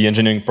every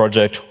engineering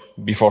project,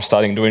 before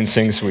starting doing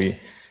things, we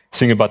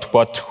think about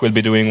what we'll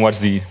be doing, what's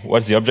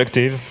the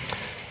objective.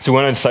 So we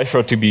wanted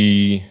Cipher to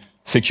be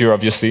secure,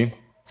 obviously,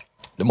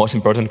 the most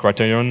important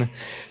criterion,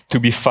 to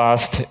be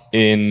fast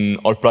in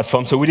all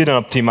platforms. So we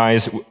didn't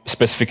optimize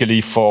specifically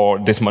for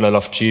this model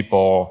of chip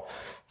or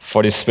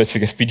for this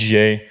specific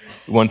FPGA.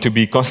 We want to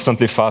be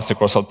constantly fast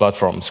across all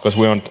platforms because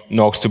we want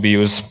NORX to be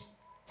used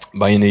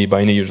by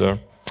any user.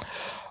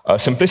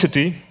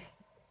 Simplicity.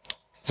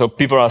 So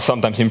people are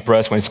sometimes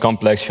impressed when it's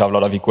complex, you have a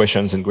lot of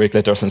equations and Greek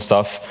letters and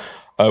stuff.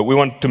 We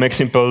want to make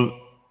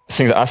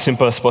things as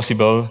simple as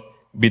possible,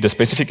 be the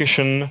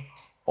specification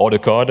or the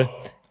code.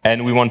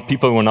 And we want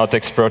people who are not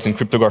experts in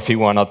cryptography,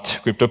 who are not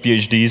crypto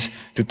PhDs,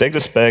 to take the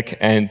spec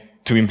and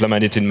to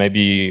implement it in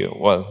maybe,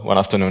 well, one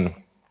afternoon.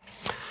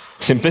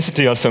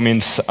 Simplicity also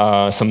means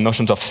some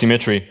notions of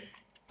symmetry,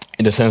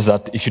 in the sense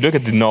that if you look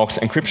at the NORX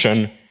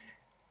encryption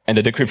and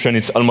the decryption,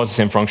 it's almost the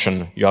same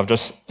function. You have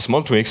just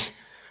small tweaks,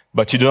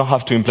 but you don't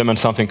have to implement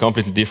something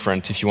completely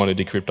different if you want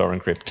to decrypt or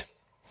encrypt.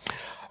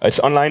 It's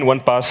online, one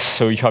pass,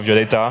 so you have your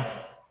data,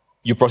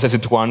 you process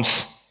it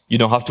once, you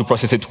don't have to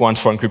process it once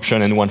for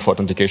encryption and one for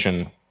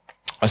authentication.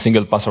 A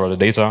single pass over the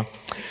data.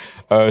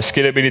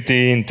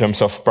 Scalability in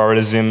terms of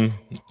parallelism,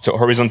 so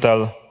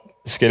horizontal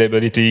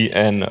scalability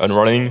and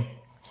unrolling.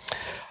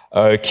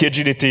 Key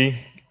agility,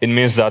 it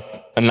means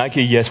that unlike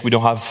AES, we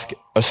don't have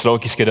a slow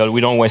key schedule,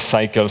 we don't waste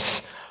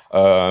cycles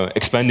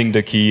expanding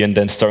the key and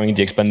then storing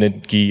the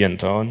expanded key and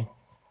so on.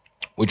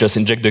 We just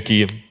inject the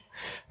key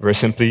very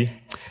simply.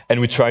 And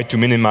we try to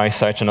minimize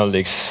side channel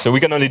leaks. So we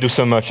can only do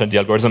so much at the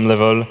algorithm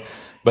level,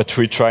 but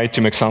we try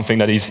to make something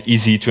that is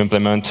easy to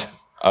implement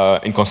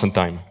in constant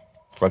time,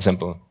 for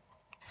example.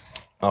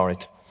 All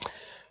right.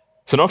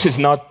 So NORX is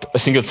not a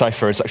single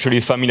cipher. It's actually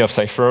a family of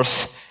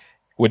ciphers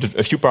with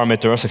a few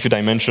parameters, a few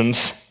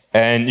dimensions,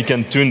 and you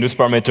can tune those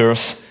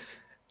parameters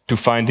to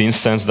find the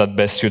instance that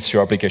best suits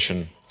your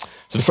application.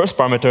 So the first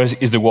parameter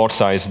is the word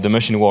size, the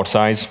machine word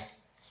size.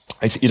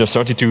 It's either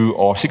 32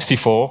 or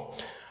 64.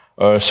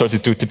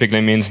 32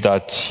 typically means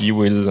that you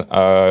will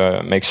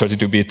make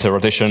 32-bit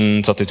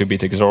rotation,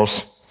 32-bit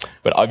XORs.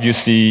 But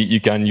obviously,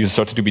 you can use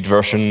 32-bit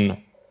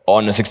version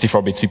on a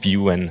 64-bit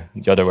CPU and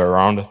the other way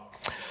around.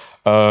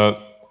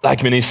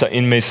 Like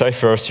in many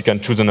ciphers, you can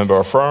choose the number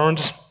of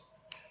rounds,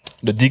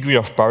 the degree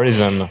of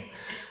parallelism.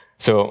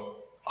 So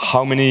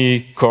how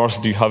many cores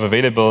do you have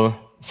available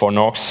for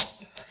NORX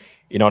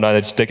in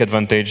order to take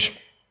advantage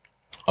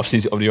of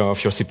your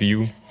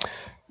CPU?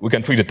 We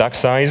can tweak the tag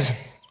size.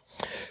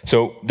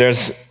 So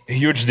there's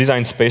huge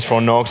design space for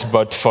NORX,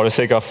 but for the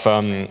sake of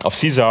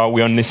Caesar,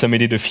 we only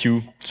submitted a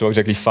few, so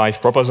exactly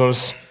 5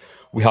 proposals.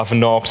 We have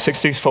NORX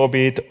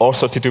 64-bit or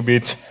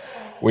 32-bit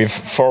with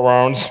 4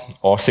 rounds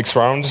or 6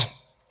 rounds,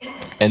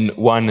 and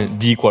one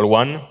D equal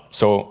 1.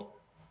 So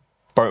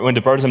when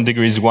the parallelism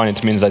degree is 1,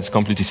 it means that it's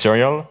completely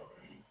serial.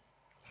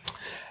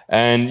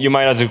 And you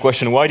might ask the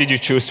question, why did you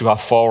choose to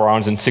have 4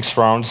 rounds and 6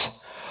 rounds?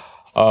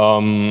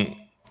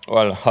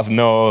 Well, I have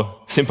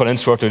no simple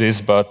answer to this,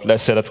 but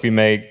let's say that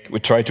we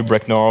try to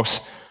break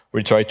NORX,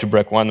 we try to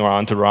break 1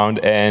 round, 2 round,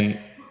 and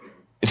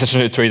it's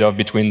essentially a trade-off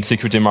between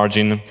security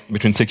margin,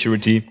 between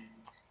security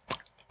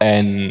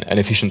and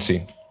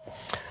efficiency.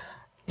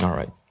 All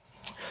right.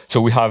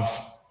 So we have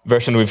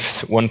version with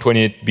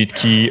 128-bit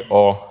key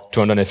or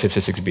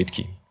 256-bit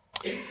key.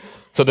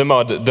 So the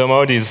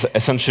mode is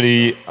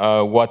essentially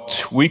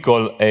what we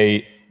call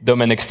a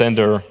domain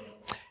extender.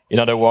 In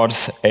other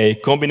words, a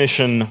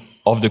combination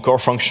of the core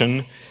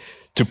function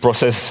to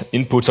process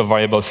inputs of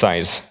variable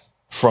size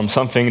from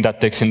something that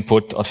takes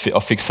input of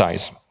fixed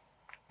size.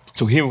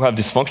 So here we have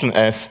this function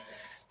f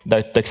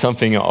that takes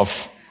something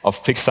of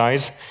fixed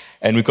size,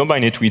 and we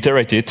combine it, we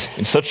iterate it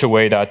in such a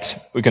way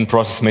that we can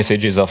process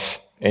messages of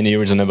any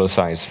reasonable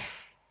size.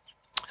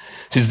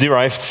 So it's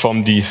derived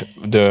from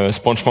the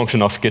sponge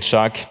function of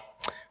Keccak,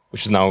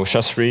 which is now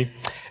SHA-3,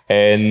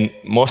 and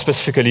more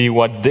specifically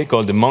what they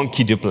call the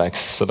monkey duplex.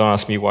 So don't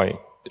ask me why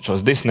it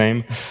chose this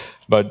name,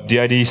 but the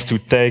idea is to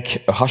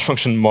take a hash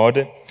function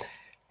mod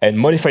and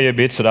modify a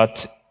bit so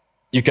that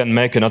you can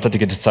make an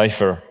authenticated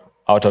cipher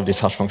out of this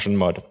hash function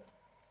mod.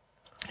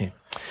 Okay.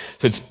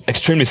 So it's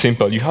extremely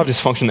simple. You have this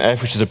function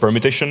f, which is a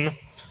permutation.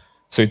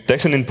 So it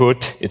takes an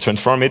input, it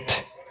transforms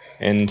it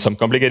in some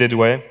complicated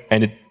way,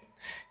 and it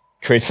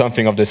creates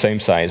something of the same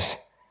size.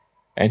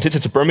 And since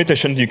it's a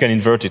permutation, you can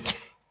invert it.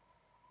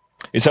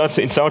 It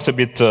sounds a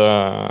bit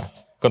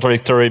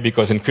contradictory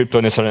because in crypto,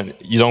 necessarily,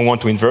 you don't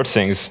want to invert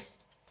things.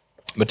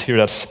 But here,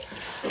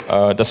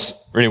 that's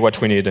really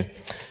what we need.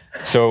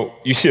 So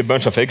you see a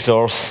bunch of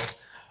XORs.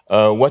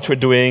 What we're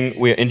doing,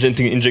 we're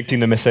injecting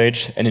the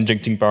message and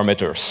injecting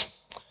parameters.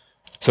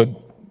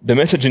 So the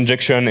message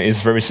injection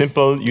is very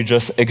simple. You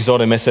just XOR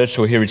the message.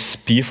 So here it's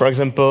P, for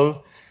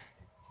example.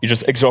 You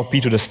just XOR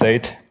P to the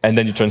state, and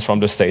then you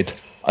transform the state.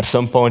 At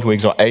some point, we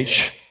XOR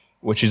H,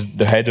 which is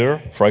the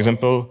header, for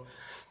example.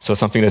 So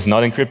something that's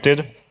not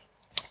encrypted.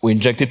 We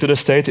inject it to the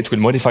state. It will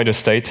modify the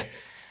state.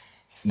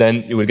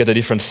 Then you will get a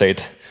different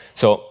state.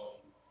 So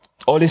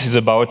all this is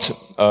about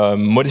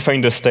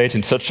modifying the state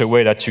in such a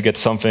way that you get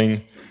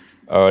something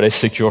that's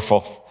secure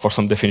for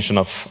some definition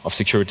of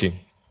security.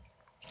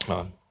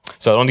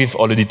 So I don't give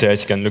all the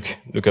details. You can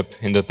look up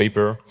in the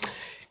paper.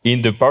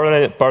 In the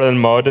parallel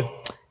mode,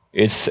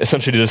 it's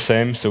essentially the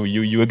same. So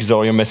you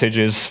XOR your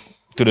messages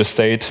to the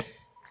state.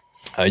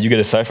 You get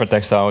a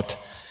ciphertext out.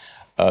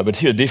 But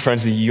here the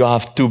difference is you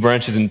have two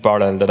branches in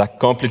parallel that are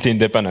completely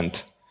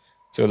independent.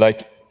 So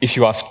like if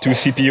you have two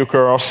CPU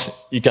cores,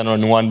 you can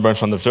run one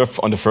branch on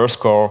the first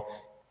core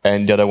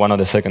and the other one on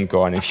the second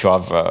core. And if you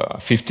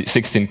have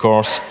 16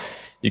 cores,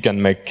 you can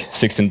make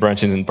 16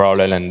 branches in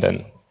parallel and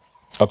then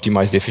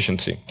optimize the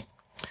efficiency.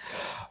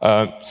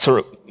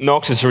 So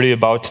NORX is really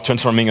about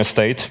transforming a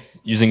state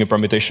using a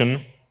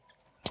permutation.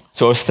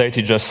 So a state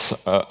is just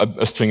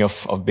a string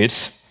of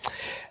bits.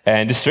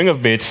 And this string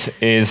of bits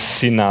is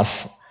seen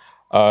as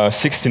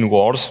 16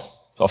 words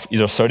of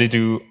either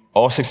 32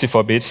 or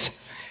 64 bits.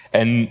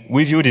 And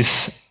we view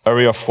this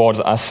array of words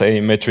as a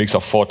matrix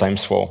of 4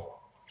 times 4.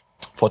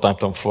 4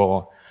 times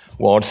 4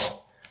 words.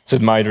 So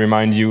it might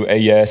remind you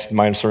AES, it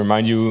might also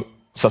remind you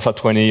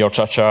Salsa20 or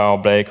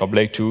ChaCha or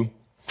Blake 2.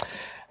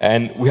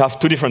 And we have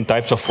two different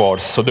types of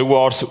words. So the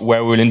words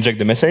where we'll inject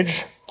the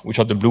message, which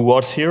are the blue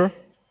words here,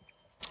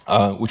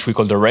 which we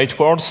call the rate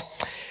words.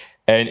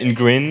 And in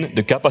green,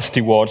 the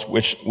capacity words,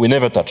 which we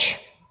never touch.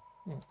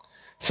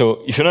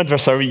 So if you're an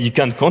adversary, you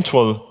can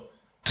control,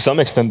 to some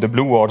extent, the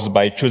blue words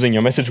by choosing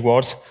your message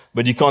words,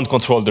 but you can't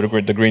control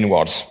the green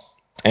words.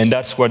 And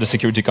that's where the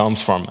security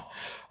comes from.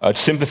 To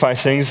simplify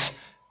things,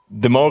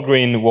 the more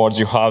green words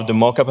you have, the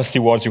more capacity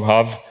words you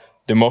have,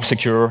 the more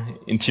secure,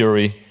 in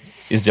theory,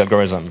 is the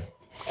algorithm.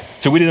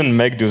 So we didn't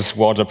make those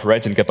words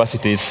operate in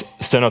capacities,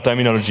 standard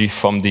terminology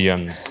from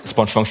the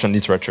sponge function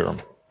literature.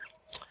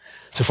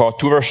 So for our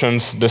two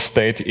versions, the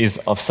state is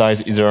of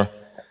size either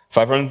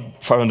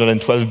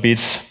 512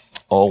 bits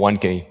or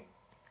 1K.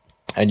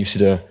 And you see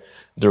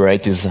the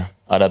rate is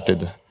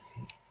adapted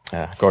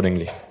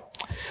accordingly.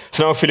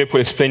 So now Philip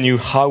will explain you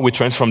how we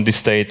transform this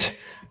state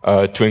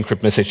to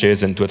encrypt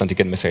messages and to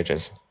authenticate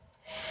messages.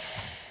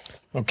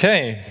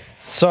 Okay,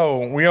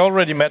 so we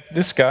already met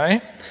this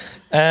guy.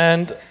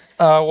 And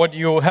what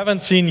you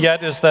haven't seen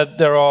yet is that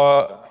there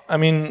are, I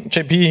mean,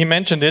 JP, he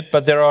mentioned it,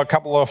 but there are a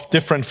couple of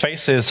different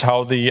phases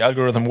how the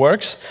algorithm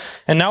works.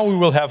 And now we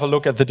will have a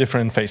look at the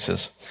different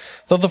phases.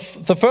 So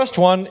the first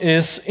one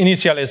is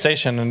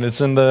initialization, and it's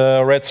in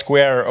the red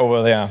square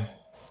over there.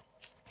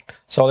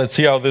 So let's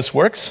see how this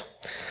works.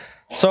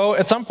 So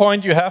at some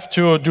point you have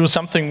to do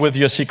something with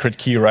your secret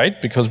key, right?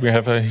 Because we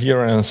have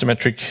here a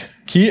symmetric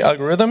key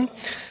algorithm.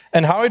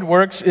 And how it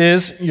works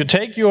is you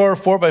take your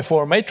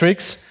 4x4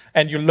 matrix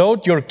and you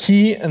load your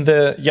key in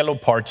the yellow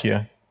part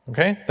here.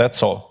 Okay,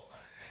 that's all.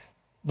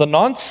 The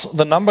nonce,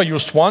 the number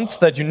used once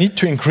that you need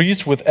to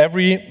increase with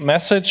every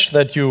message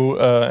that you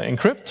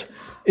encrypt,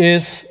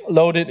 is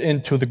loaded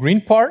into the green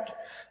part.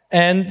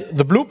 And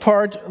the blue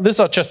part, these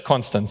are just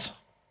constants,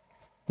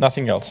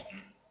 nothing else.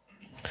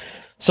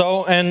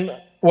 So, and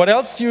what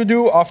else you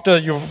do after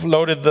you've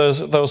loaded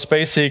those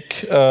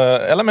basic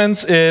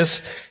elements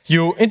is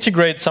you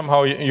integrate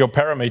somehow your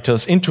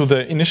parameters into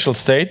the initial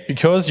state,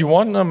 because you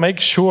want to make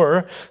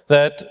sure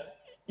that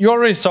you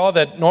already saw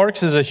that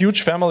NORX is a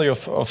huge family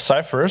of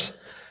ciphers,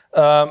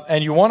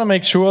 and you want to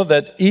make sure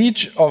that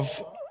each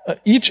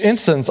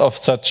instance of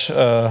such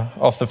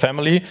of the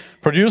family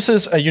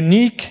produces a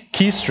unique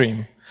key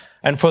stream.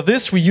 And for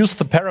this, we use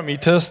the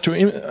parameters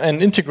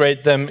and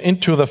integrate them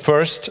into the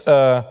first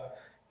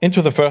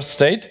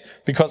state,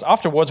 because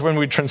afterwards, when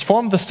we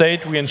transform the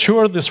state, we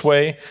ensure this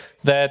way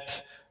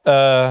that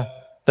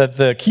that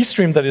the key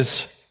stream that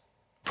is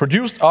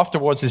produced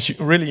afterwards is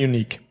really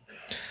unique.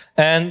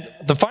 And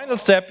the final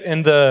step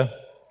in the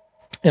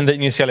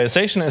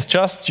initialization is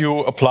just you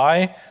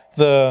apply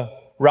the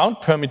round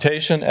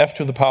permutation f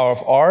to the power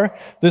of r.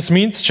 This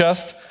means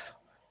just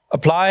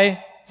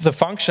apply the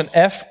function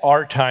f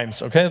r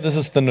times, okay? This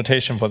is the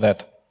notation for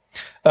that,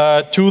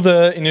 to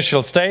the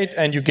initial state,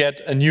 and you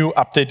get a new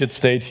updated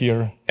state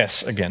here,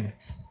 s again.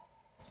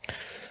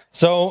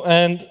 So,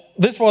 and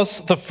this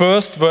was the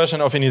first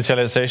version of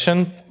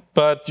initialization,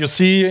 but you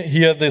see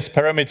here this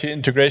parameter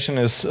integration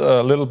is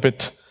a little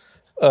bit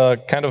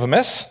kind of a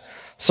mess.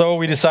 So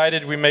we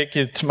decided we make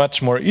it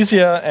much more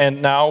easier,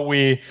 and now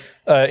we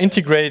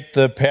integrate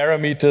the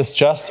parameters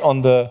just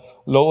on the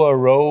lower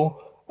row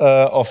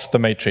of the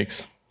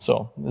matrix.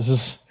 So this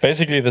is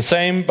basically the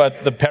same,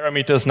 but the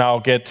parameters now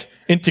get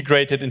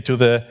integrated into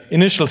the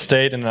initial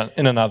state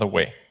in another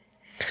way.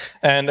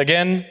 And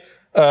again,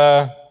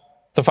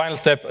 the final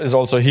step is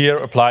also here,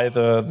 apply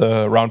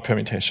the round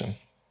permutation.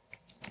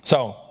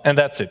 So, and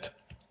that's it.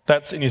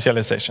 That's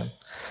initialization.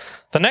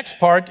 The next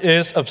part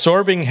is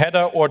absorbing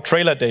header or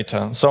trailer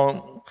data.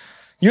 So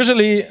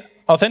usually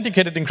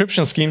authenticated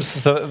encryption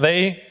schemes,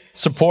 they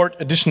support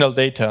additional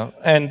data.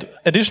 And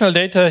additional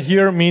data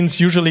here means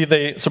usually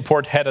they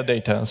support header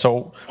data,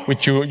 so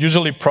which you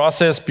usually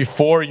process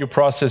before you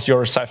process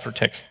your cipher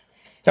text,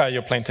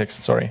 your plain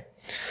text, sorry.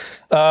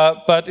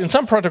 But in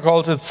some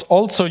protocols, it's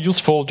also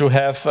useful to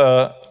have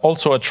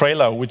also a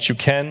trailer, which you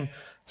can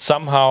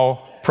somehow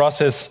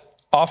process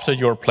after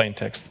your plain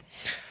text.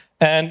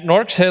 And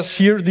NORX has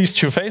here these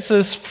two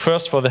phases,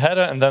 first for the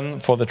header and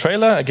then for the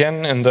trailer,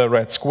 again in the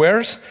red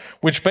squares,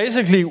 which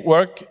basically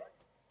work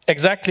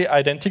exactly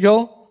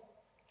identical,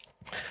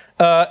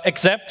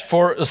 except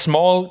for a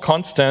small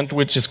constant,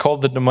 which is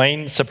called the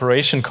domain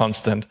separation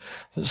constant.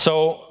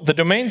 So the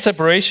domain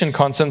separation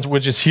constant,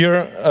 which is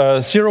here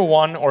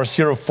 0.1 or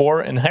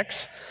 0.4 in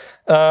hex,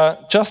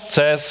 just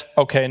says,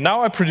 okay,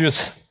 now I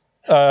produce,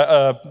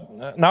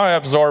 now I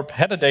absorb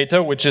header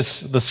data, which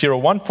is the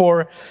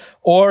 0.14,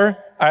 or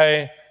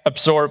I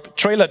absorb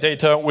trailer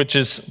data, which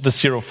is the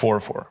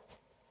 0.44.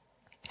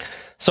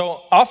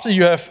 So after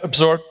you have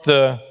absorbed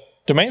the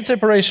domain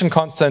separation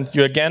constant,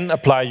 you again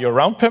apply your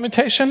round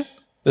permutation.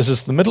 This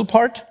is the middle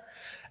part.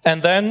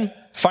 And then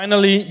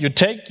finally, you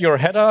take your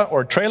header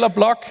or trailer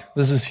block,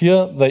 this is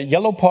here, the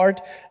yellow part,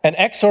 and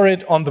XOR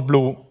it on the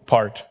blue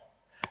part.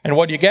 And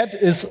what you get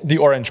is the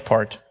orange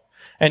part.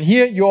 And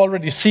here you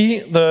already see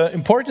the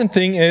important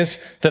thing is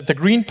that the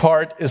green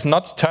part is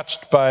not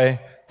touched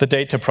by the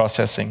data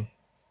processing.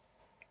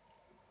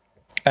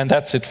 And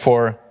that's it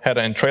for header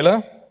and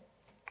trailer.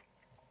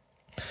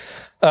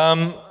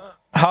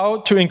 How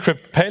to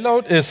encrypt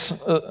payload is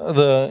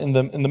in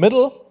the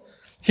middle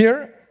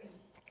here.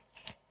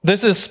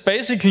 This is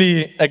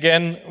basically,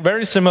 again,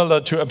 very similar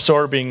to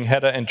absorbing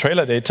header and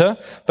trailer data,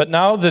 but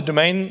now the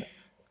domain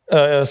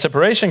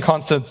separation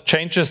constant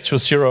changes to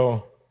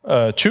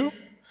 0.2.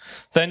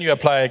 Then you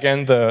apply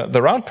again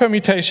the round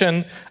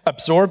permutation,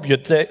 absorb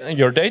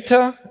your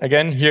data.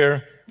 Again,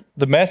 here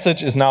the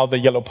message is now the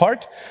yellow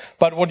part.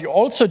 But what you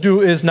also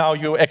do is now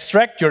you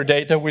extract your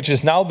data, which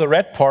is now the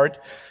red part,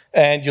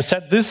 and you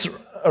set this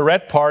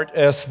red part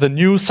as the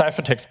new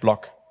ciphertext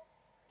block.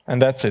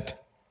 And that's it.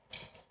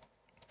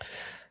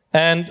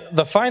 And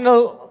the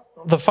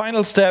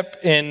final step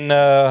in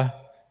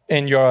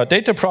your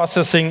data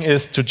processing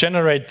is to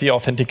generate the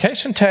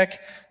authentication tag.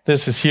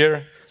 This is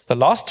here the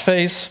last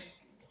phase.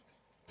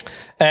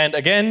 And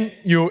again,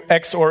 you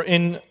XOR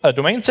in a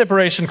domain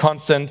separation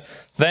constant,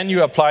 then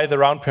you apply the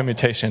round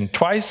permutation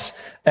twice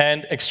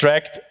and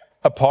extract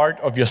a part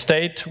of your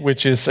state,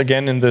 which is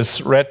again in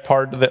this red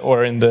part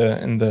or in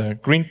the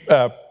green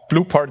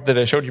blue part that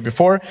I showed you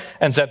before,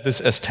 and set this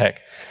as tag.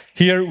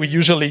 Here we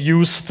usually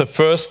use the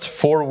first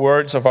 4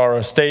 words of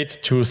our state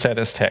to set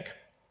as tag.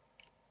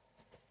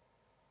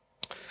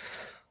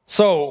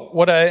 So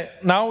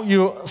now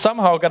you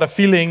somehow got a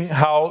feeling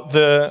how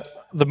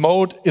the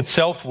mode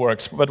itself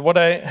works, but what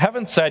I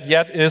haven't said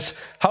yet is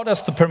how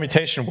does the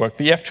permutation work,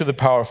 the f to the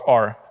power of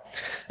r.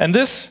 And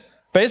this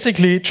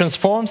basically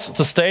transforms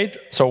the state,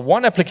 so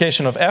one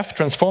application of f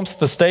transforms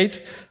the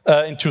state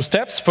in 2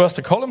 steps. First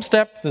a column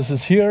step, this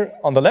is here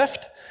on the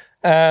left,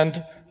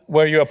 and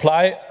where you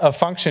apply a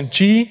function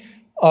g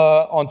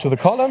onto the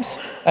columns,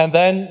 and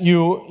then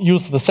you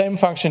use the same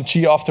function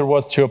g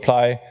afterwards to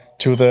apply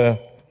to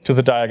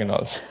the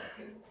diagonals.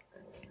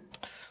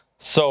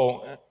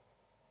 So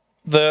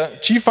the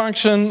g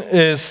function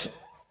is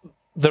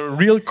the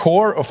real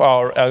core of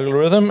our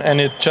algorithm, and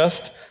it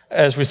just,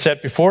 as we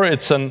said before,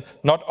 it's a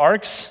not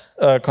args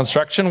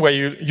construction where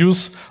you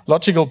use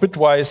logical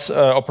bitwise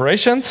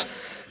operations.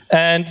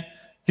 And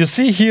you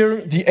see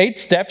here the 8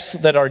 steps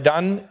that are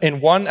done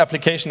in one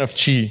application of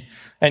g.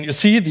 And you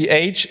see the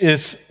h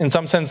is, in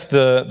some sense,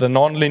 the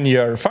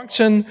nonlinear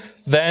function.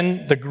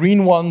 Then the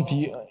green one,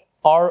 the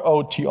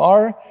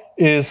ROTR,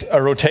 is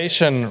a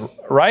rotation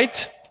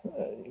right.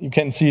 You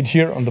can see it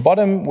here on the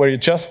bottom, where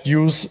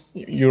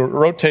you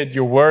rotate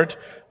your word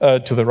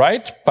to the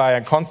right by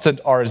a constant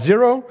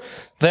R0.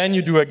 Then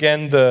you do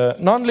again the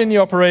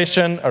nonlinear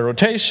operation, a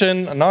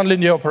rotation, a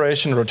nonlinear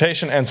operation,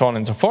 rotation, and so on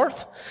and so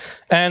forth.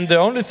 And the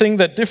only thing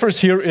that differs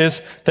here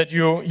is that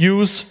you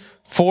use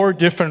 4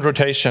 different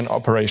rotation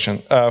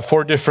operations,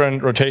 4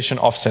 different rotation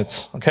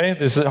offsets. Okay,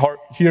 this is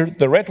here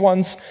the red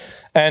ones,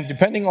 And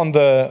depending on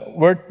the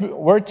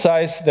word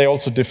size, they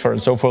also differ.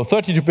 So for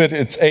 32-bit,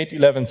 it's 8,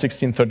 11,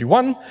 16,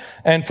 31.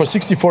 And for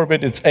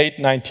 64-bit, it's 8,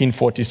 19,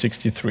 40,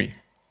 63.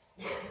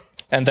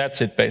 And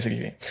that's it,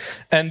 basically.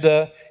 And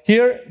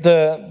here,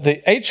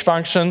 the H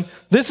function,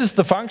 this is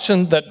the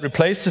function that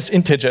replaces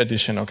integer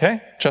addition,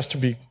 okay? Just to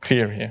be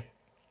clear here.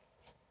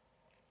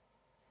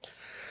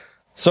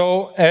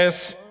 So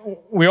as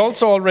we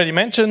also already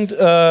mentioned,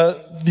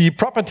 the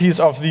properties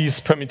of these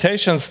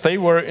permutations, they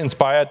were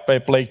inspired by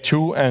Blake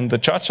 2 and the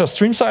ChaCha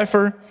stream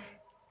cipher.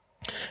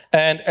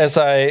 And as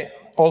I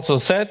also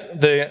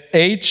said, the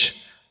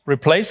H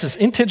replaces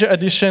integer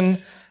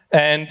addition,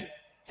 and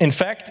in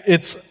fact,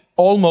 it's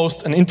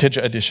almost an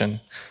integer addition.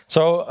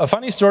 So a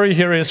funny story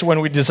here is when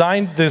we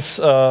designed this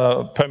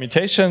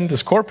permutation,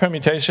 this core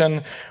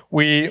permutation,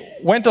 we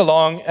went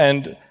along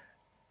and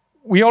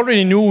we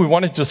already knew we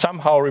wanted to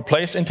somehow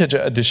replace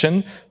integer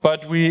addition,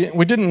 but we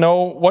didn't know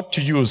what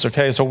to use,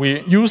 okay? So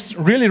we used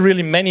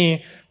really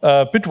many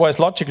bitwise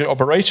logical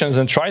operations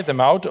and tried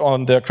them out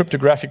on their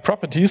cryptographic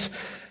properties.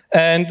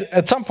 And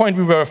at some point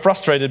we were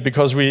frustrated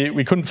because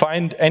we couldn't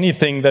find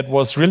anything that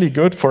was really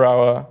good for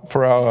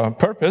our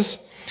purpose.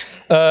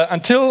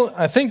 Until,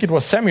 I think it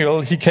was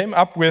Samuel, he came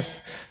up with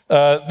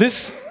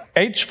this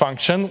H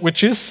function,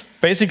 which is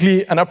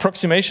basically an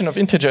approximation of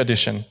integer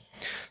addition.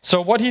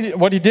 So what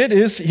he did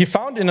is, he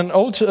found in an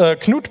old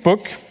Knut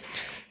book,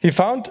 he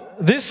found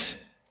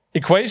this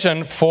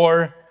equation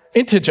for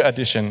integer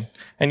addition.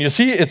 And you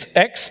see it's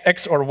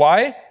x or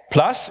y,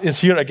 plus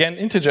is here again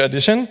integer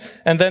addition,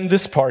 and then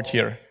this part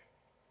here,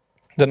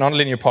 the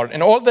nonlinear part.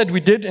 And all that we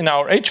did in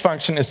our H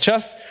function is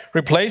just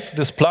replace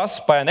this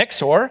plus by an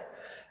XOR,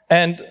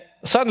 and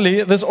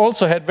suddenly this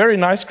also had very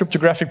nice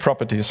cryptographic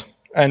properties.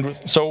 And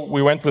so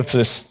we went with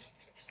this.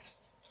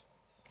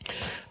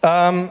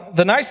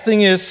 The nice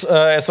thing is,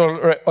 as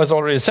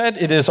already said,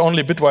 it is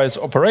only bitwise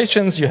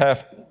operations. You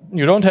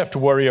don't have to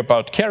worry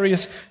about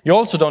carries. You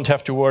also don't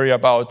have to worry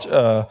about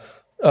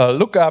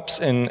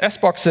lookups in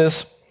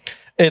S-boxes.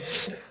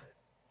 It's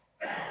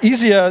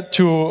easier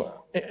to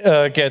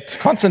get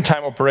constant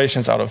time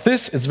operations out of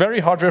this. It's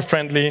very hardware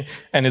friendly,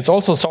 and it's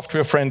also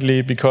software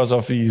friendly because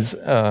of these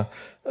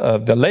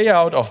the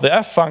layout of the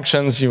F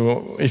functions.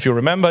 If you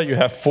remember, you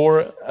have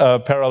 4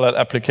 parallel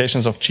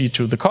applications of G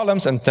to the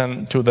columns and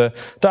then to the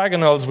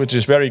diagonals, which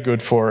is very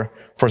good for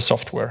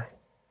software.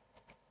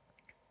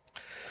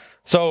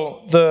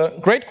 So the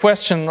great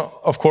question,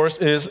 of course,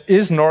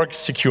 is NORX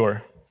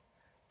secure?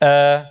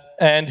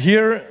 And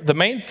here the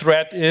main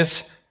threat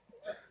is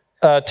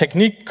a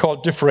technique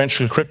called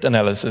differential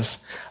cryptanalysis.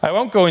 I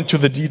won't go into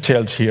the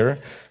details here,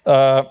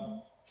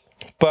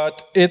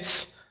 but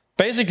it's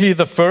basically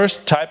the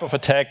first type of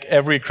attack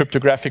every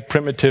cryptographic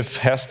primitive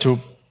has to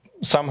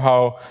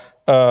somehow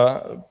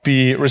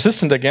be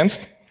resistant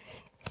against.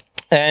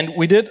 And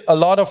we did a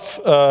lot of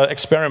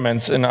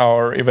experiments in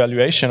our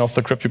evaluation of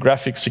the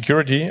cryptographic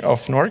security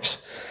of NORX.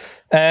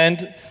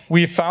 And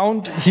we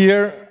found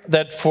here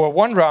that for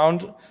one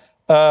round,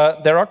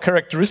 there are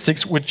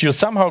characteristics which you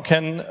somehow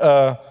can,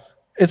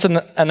 it's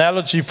an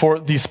analogy for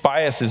these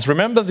biases.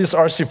 Remember this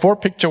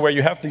RC4 picture where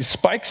you have these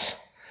spikes?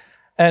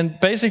 And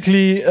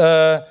basically,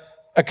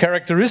 a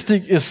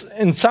characteristic is,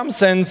 in some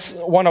sense,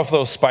 one of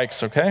those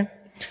spikes, okay?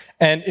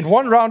 And in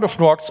one round of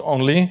NORX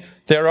only,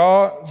 there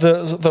are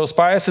those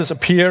biases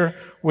appear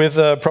with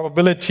a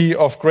probability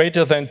of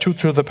greater than 2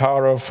 to the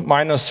power of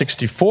minus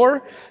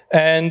 64,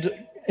 and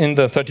in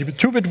the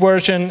 32-bit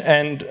version,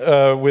 and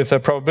with a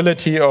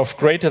probability of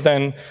greater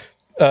than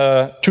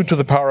 2 to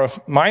the power of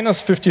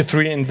minus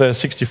 53 in the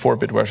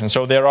 64-bit version.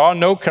 So there are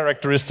no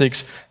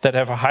characteristics that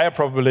have a higher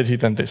probability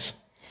than this.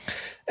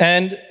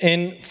 And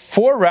in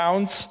 4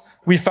 rounds,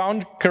 we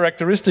found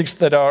characteristics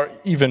that are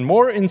even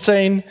more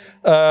insane,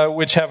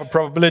 which have a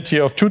probability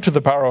of 2 to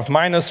the power of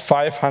minus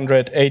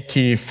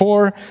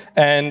 584,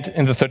 and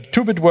in the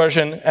 32-bit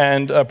version,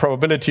 and a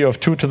probability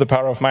of 2 to the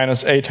power of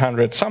minus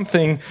 800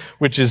 something,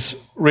 which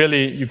is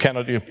really, you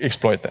cannot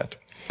exploit that.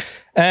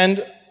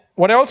 And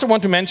what I also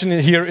want to mention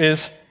here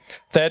is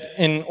that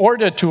in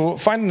order to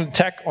find an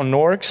attack on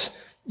NORX,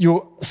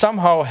 you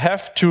somehow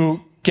have to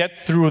get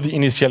through the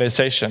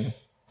initialization.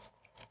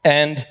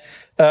 And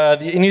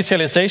the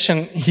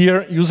initialization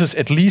here uses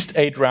at least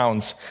 8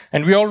 rounds.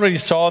 And we already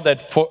saw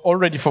that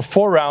already for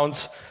 4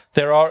 rounds,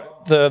 there are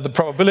the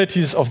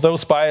probabilities of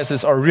those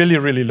biases are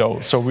really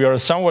low. So we are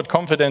somewhat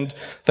confident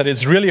that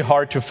it's really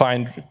hard to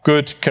find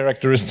good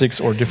characteristics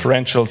or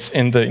differentials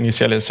in the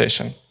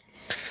initialization.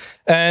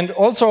 And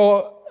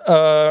also,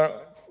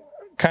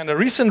 kind of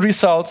recent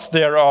results,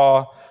 there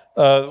are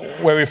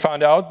where we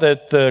found out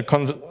that the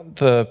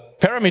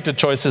parameter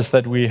choices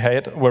that we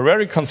had were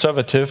very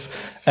conservative,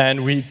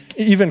 and we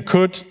even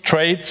could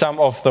trade some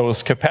of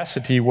those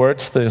capacity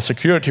words, the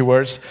security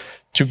words,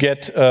 to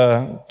get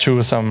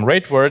to some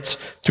rate words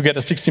to get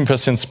a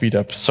 16% speed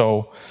up.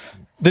 So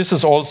this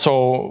is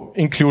also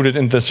included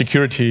in the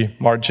security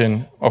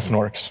margin of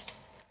NORX.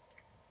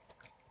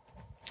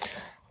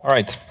 All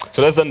right,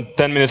 so less than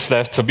 10 minutes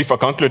left. So before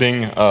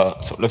concluding,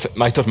 so looks like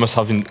my talk must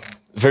have been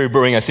very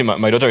boring. I see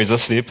my daughter is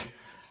asleep.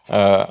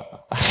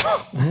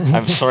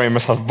 I'm sorry, I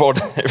must have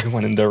bored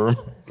everyone in the room.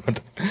 But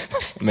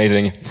that's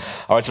amazing.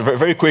 All right, so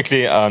very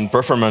quickly on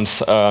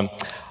performance. On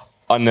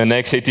an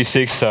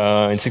x86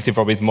 in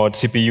 64-bit mode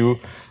CPU,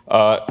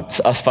 it's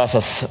as fast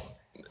as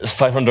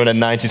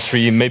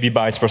 593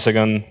 megabytes per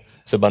second,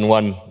 so about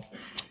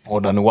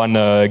more than one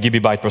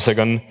gigabyte per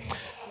second.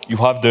 You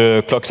have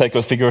the clock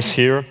cycle figures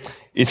here.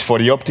 It's for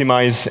the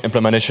optimized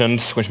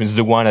implementations, which means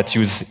the one that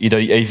use either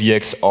the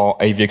AVX or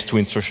AVX2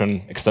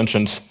 instruction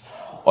extensions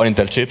on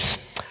Intel chips.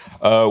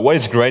 What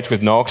is great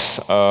with NORX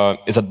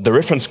is that the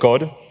reference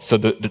code, so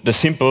the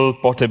simple,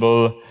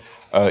 portable,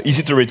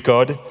 easy to read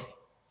code,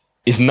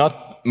 is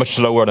not much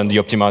slower than the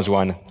optimized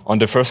one. On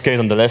the first case,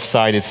 on the left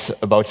side, it's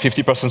about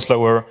 50%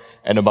 slower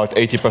and about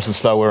 80%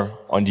 slower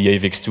on the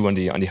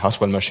AVX2 on the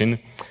Haswell machine.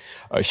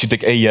 If you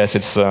take AES,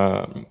 it's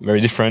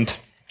very different.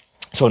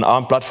 So an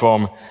ARM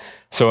platform,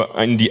 so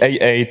in the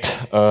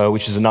A8,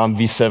 which is an ARM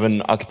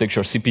v7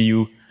 architecture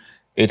CPU,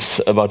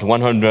 it's about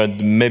 100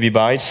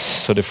 megabytes,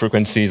 so the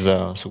frequency is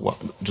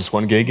just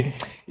 1 gig.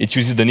 It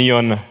uses the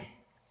Neon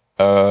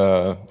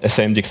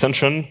SAMD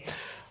extension.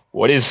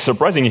 What is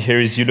surprising here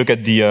is you look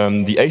at the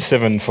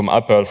A7 from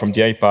Apple, from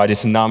the iPad,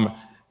 it's an ARM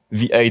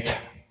v8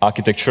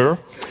 architecture.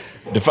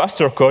 The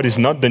faster code is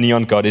not the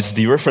Neon code, it's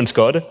the reference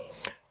code.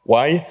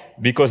 Why?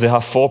 Because they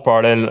have 4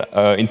 parallel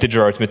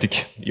integer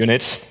arithmetic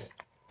units,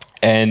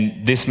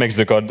 and this makes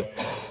the code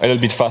a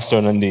little bit faster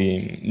than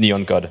the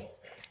Neon code.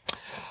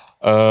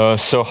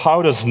 So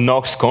how does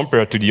NORX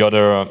compare to the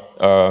other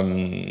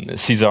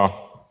Caesar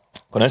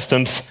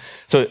constants?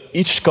 So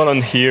each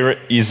column here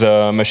is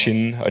a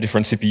machine, a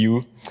different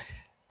CPU,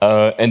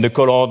 and the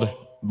colored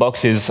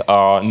boxes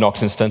are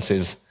NORX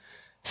instances.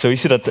 So you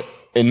see that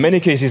in many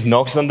cases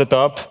NORX is on the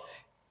top.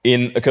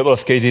 In a couple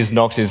of cases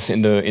NORX is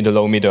in the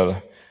low middle.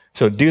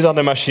 So these are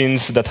the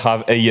machines that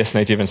have AES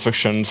native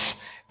instructions,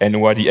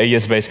 and where the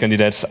AES-based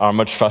candidates are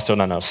much faster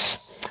than us.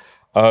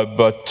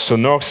 So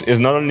NORX is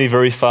not only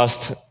very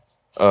fast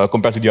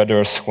compared to the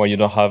others where you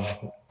don't have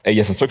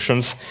AES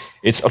instructions,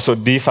 it's also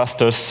the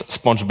fastest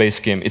sponge-based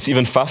scheme. It's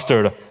even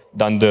faster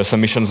than the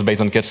submissions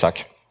based on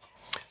Keccak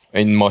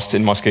in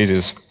most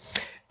cases.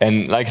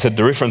 And like I said,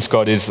 the reference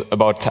code is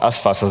about as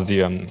fast as the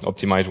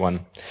optimized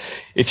one.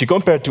 If you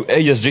compare to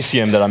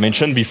AES-GCM that I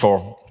mentioned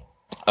before,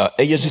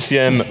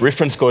 AES-GCM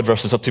reference code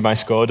versus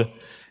optimized code,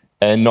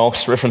 and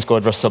NORX reference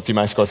code versus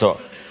optimized code. So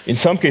in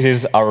some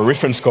cases, our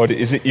reference code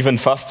is even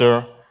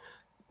faster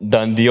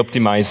than the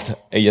optimized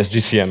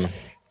AES-GCM.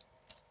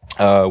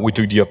 We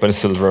took the open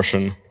source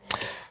version.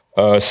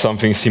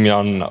 Something similar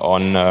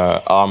on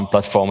ARM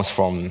platforms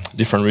from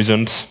different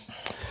reasons.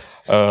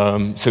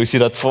 So you see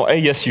that for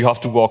AES, you have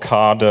to work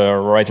hard,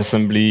 write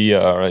assembly,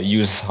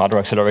 use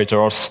hardware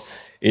accelerators.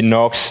 In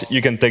NORX,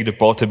 you can take the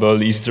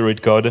portable,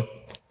 easy-to-read code,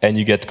 and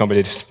you get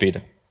competitive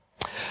speed.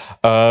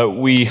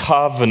 We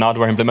have an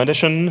hardware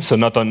implementation, so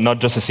not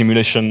just a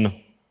simulation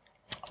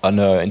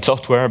in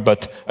software,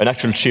 but an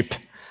actual chip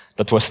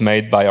that was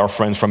made by our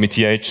friends from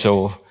ETH.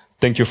 So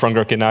thank you,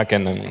 Keccak,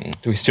 and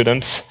to his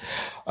students.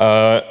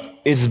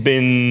 It's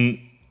been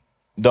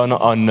done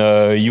on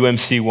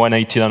UMC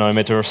 180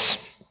 nanometers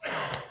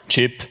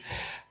chip,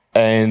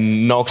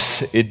 and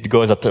NORX, it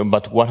goes at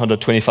about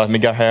 125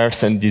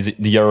 megahertz, and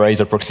the array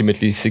is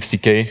approximately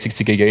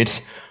 60K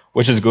gates,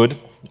 which is good.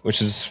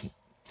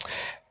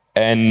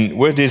 And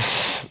with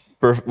these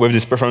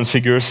performance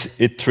figures,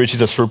 it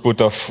reaches a throughput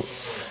of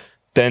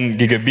 10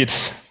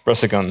 gigabits per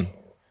second,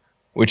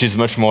 which is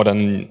much more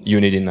than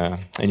you need in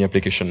any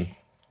application.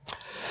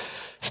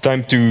 It's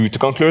time to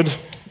conclude.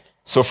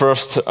 So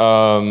first,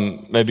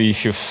 maybe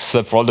if you've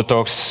slept for all the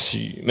talks,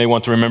 you may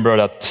want to remember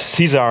that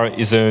Caesar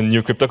is a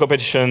new crypto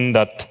competition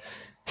that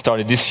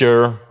started this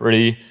year,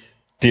 really,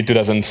 till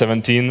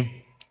 2017.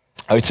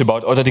 It's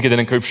about authenticated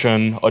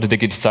encryption,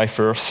 authenticated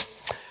ciphers.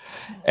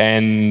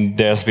 And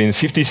there's been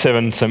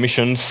 57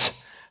 submissions.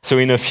 So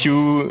in a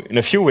few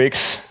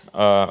weeks,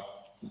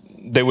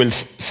 they will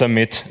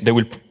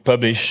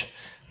publish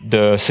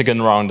the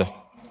second round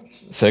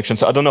selection.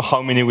 So I don't know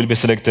how many will be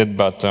selected,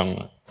 but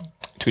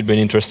it will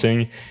be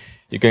interesting.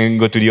 You can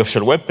go to the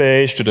official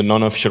webpage, to the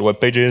non-official web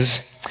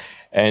pages,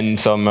 and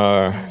some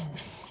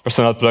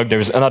personal plug. There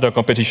is another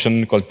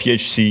competition called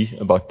PHC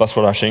about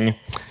password hashing.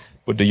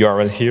 Put the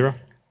URL here.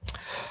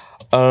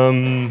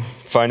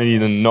 Finally,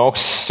 the NORX.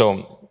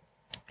 So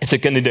it's a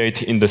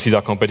candidate in the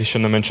Caesar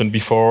competition I mentioned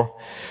before.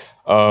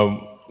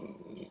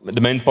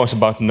 The main point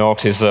about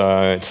NORX is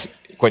it's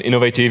quite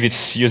innovative.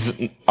 It's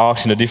used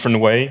ARCs in a different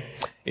way.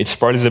 It's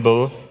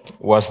parallelisable,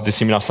 whereas the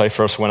similar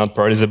ciphers were not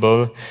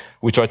parallelisable.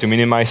 We try to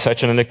minimize side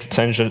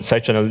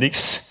channel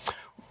leaks.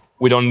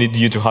 We don't need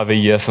you to have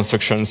AES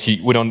instructions.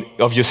 We don't,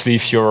 obviously,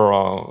 if you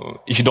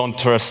don't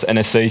trust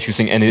NSA, if you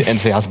think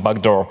NSA has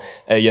backdoor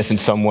AES in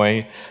some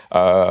way,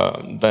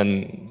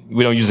 then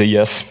we don't use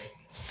AES.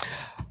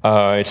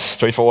 It's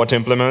straightforward to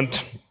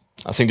implement.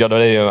 I think the other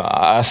day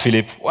I asked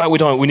Philip,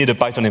 well, we need a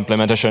Python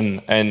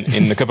implementation, and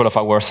in a couple of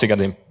hours he got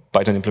the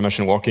Python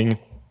implementation working.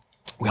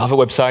 We have a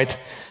website,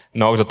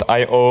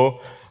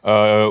 norx.io.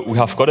 We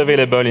have code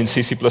available in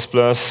C, C++,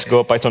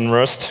 Go, Python,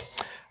 Rust.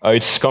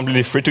 It's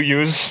completely free to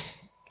use.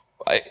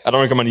 I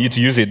don't recommend you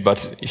to use it,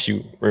 but if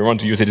you really want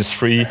to use it, it's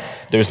free.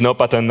 There is no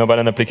patent, no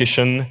banned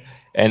application,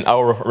 and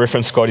our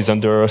reference code is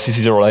under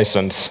CC0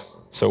 license,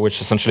 so which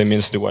essentially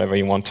means do whatever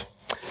you want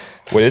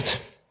with it.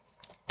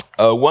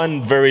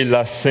 One very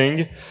last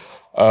thing.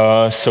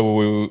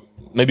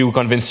 Maybe we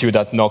convinced you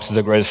that NORX is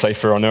the greatest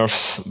cipher on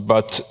Earth,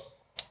 but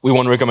we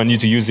won't recommend you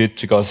to use it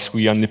because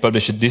we only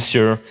published it this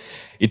year.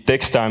 It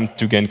takes time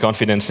to gain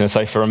confidence in a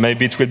cipher.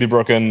 Maybe it will be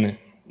broken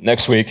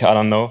next week, I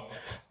don't know.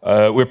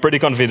 We're pretty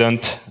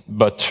confident,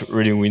 but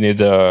really we need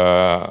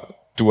to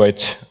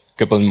wait a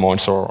couple of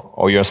months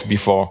or years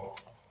before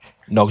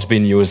NORX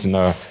being used in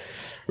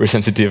very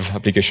sensitive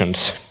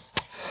applications.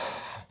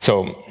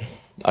 So,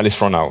 at least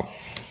for now.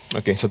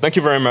 Okay, so thank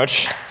you very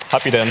much.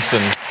 Happy dance.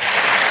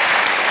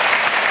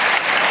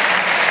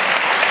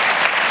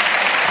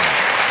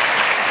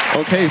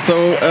 Okay,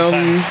 so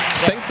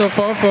thanks so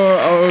far for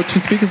our two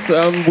speakers.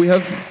 We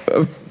have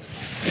a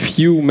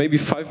few, maybe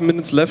 5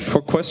 minutes left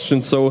for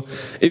questions. So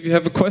if you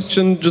have a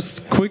question,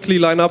 just quickly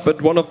line up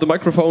at one of the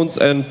microphones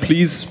and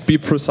please be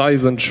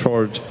precise and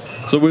short.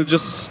 So we'll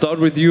just start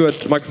with you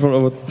at microphone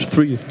number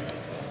 3.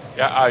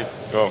 Yeah,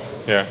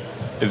 yeah.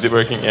 Is it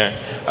working? Yeah.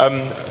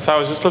 So I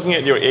was just looking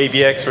at your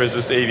AVX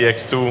versus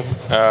AVX2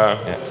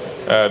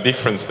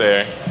 difference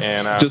there.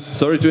 And just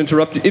sorry to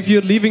interrupt you. If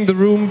you're leaving the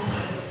room,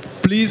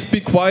 please be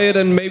quiet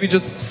and maybe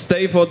just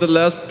stay for the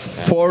last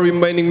 4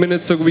 remaining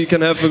minutes so we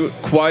can have a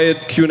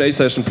quiet Q&A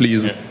session,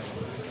 please.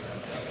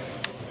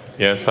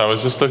 Yeah, so I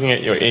was just looking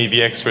at your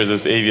AVX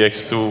versus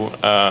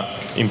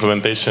AVX2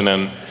 implementation,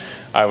 and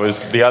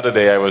the other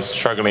day I was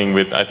struggling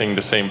with, I think,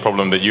 the same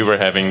problem that you were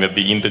having, that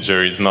the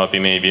integer is not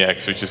in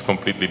AVX, which is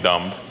completely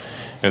dumb,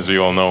 as we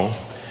all know.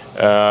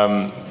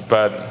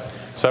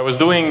 So I was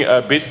doing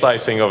a bit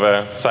slicing of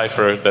a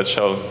cipher that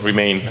shall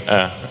remain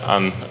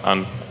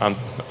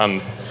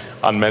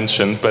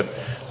unmentioned, but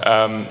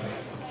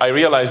I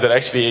realized that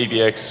actually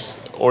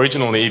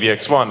originally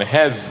AVX1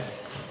 has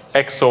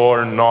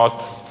XOR,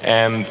 NOT,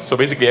 and so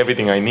basically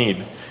everything I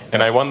need.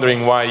 And I'm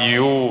wondering why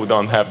you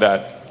don't have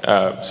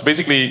that. So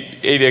basically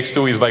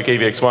AVX2 is like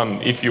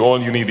AVX1 if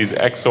all you need is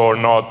XOR,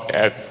 NOT,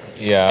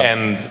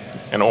 and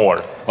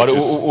OR. But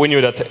we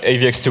knew that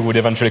AVX2 would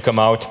eventually come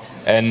out,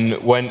 and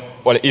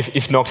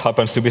if NORX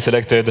happens to be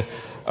selected,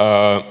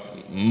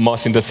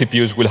 most in the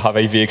CPUs will have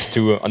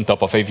AVX2 on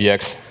top of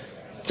AVX.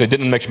 So it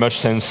didn't make much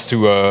sense to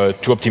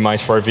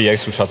optimize for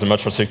AVX, which has a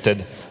much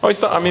restricted. Oh,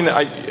 it's not. I mean,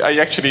 I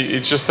actually,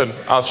 it's just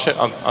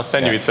I'll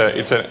send you. It's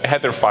a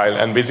header file,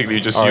 and basically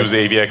you just use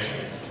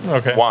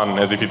AVX1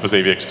 as if it was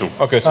AVX2.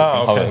 Okay. So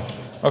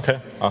okay.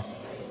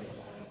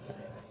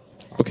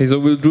 Okay, so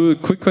we'll do a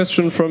quick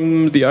question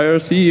from the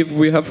IRC if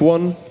we have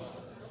one,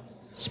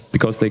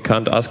 because they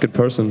can't ask in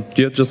person.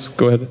 Yeah, just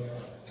go ahead.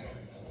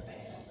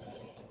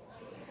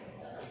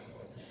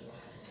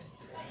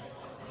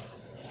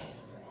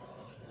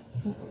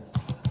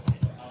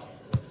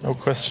 No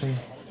question.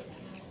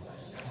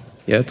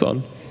 Yeah, it's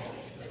on.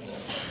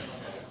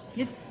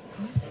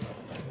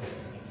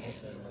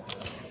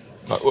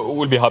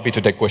 We'll be happy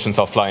to take questions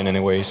offline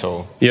anyway,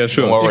 so... Yeah,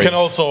 sure. You can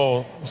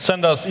also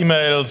send us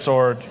emails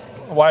or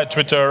via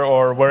Twitter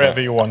or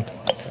wherever you want.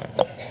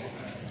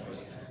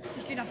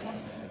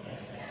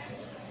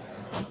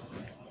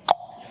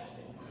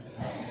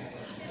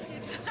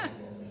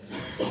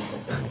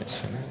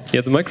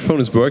 Yeah, the microphone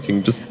is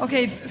working. Just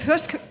okay,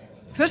 first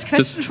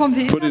question from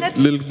the put internet.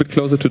 Put it a little bit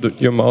closer to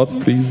your mouth,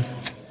 please.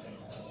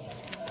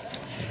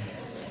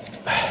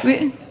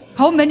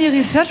 How many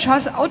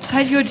researchers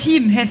outside your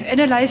team have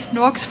analyzed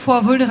NORX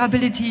for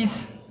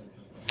vulnerabilities?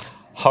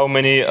 How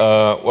many?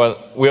 Well,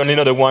 we only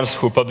know the ones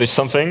who published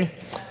something.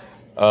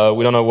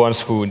 We don't know ones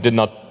who did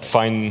not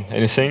find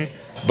anything.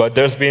 But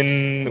there was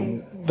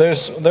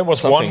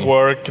something. One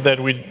work that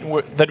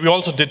we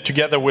also did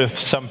together with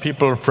some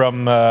people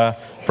from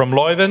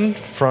Leuven,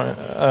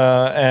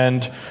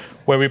 and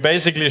where we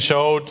basically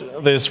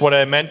showed this, what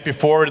I meant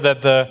before,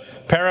 that the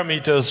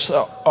parameters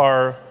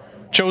are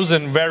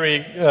chosen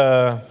very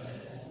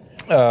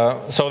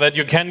so that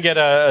you can get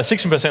a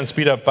 16%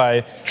 speed up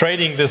by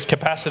trading this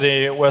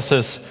capacity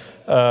versus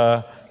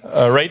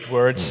rate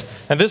words.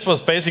 And this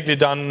was basically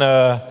done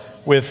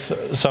with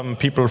some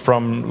people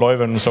from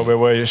Leuven, so where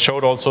we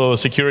showed also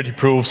security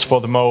proofs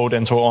for the mode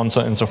and so on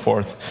and so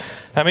forth.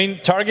 I mean,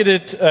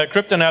 targeted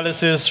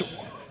cryptanalysis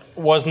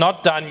was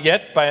not done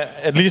yet, by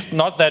at least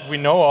not that we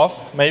know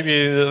of.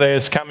 Maybe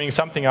there's coming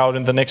something out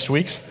in the next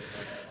weeks.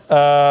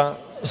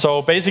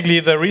 So basically,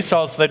 the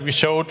results that we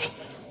showed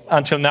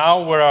until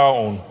now were our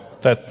own.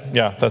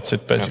 That's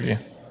it basically.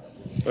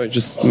 Yeah.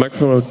 Just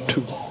microphone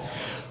 2.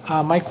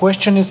 My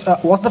question is,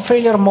 what's the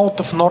failure mode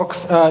of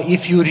NORX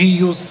if you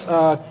reuse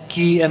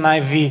key and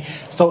IV?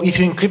 So if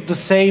you encrypt the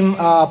same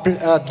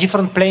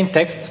different plain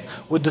texts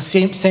with the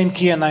same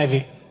key and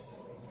IV?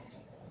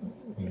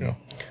 Yeah.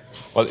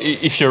 Well,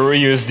 if you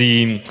reuse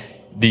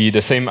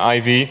the same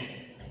IV,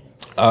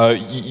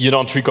 you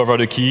don't recover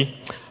the key.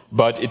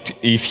 But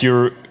if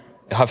you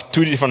have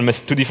two different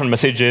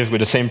messages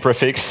with the same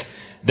prefix,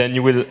 then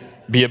you will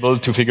be able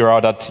to figure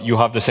out that you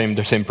have the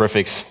same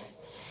prefix.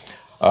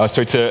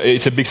 So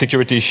it's a big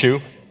security issue.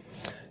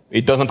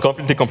 It doesn't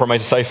completely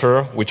compromise the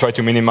cipher. We try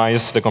to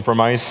minimize the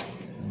compromise,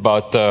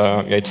 but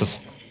yeah, it's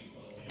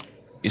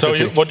so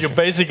what you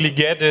basically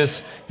get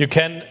is you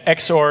can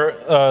XOR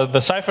the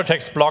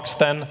ciphertext blocks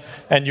then,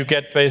 and you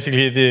get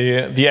basically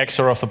the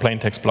XOR of the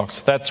plaintext blocks.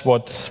 That's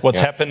what's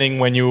happening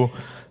when you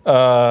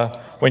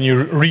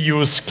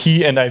reuse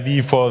key and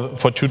IV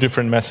for two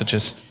different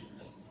messages.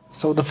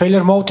 So the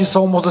failure mode is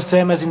almost the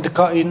same as in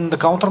the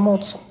counter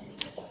modes?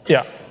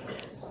 Yeah.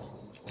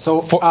 So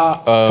for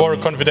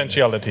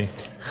confidentiality.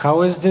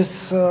 How is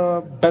this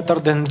better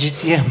than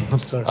GCM,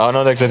 sir?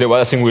 Not exactly. Well,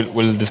 I think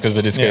we'll discuss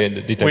the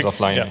details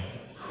offline. Yeah.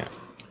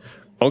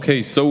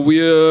 Okay, so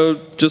we're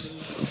just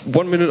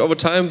 1 minute over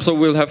time, so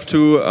we'll have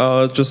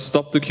to just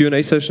stop the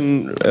Q&A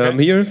session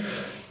here.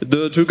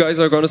 The two guys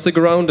are going to stick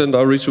around and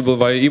are reachable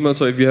via email,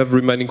 so if you have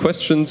remaining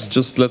questions,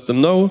 just let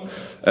them know.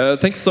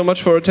 Thanks so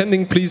much for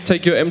attending. Please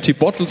take your empty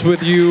bottles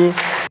with you.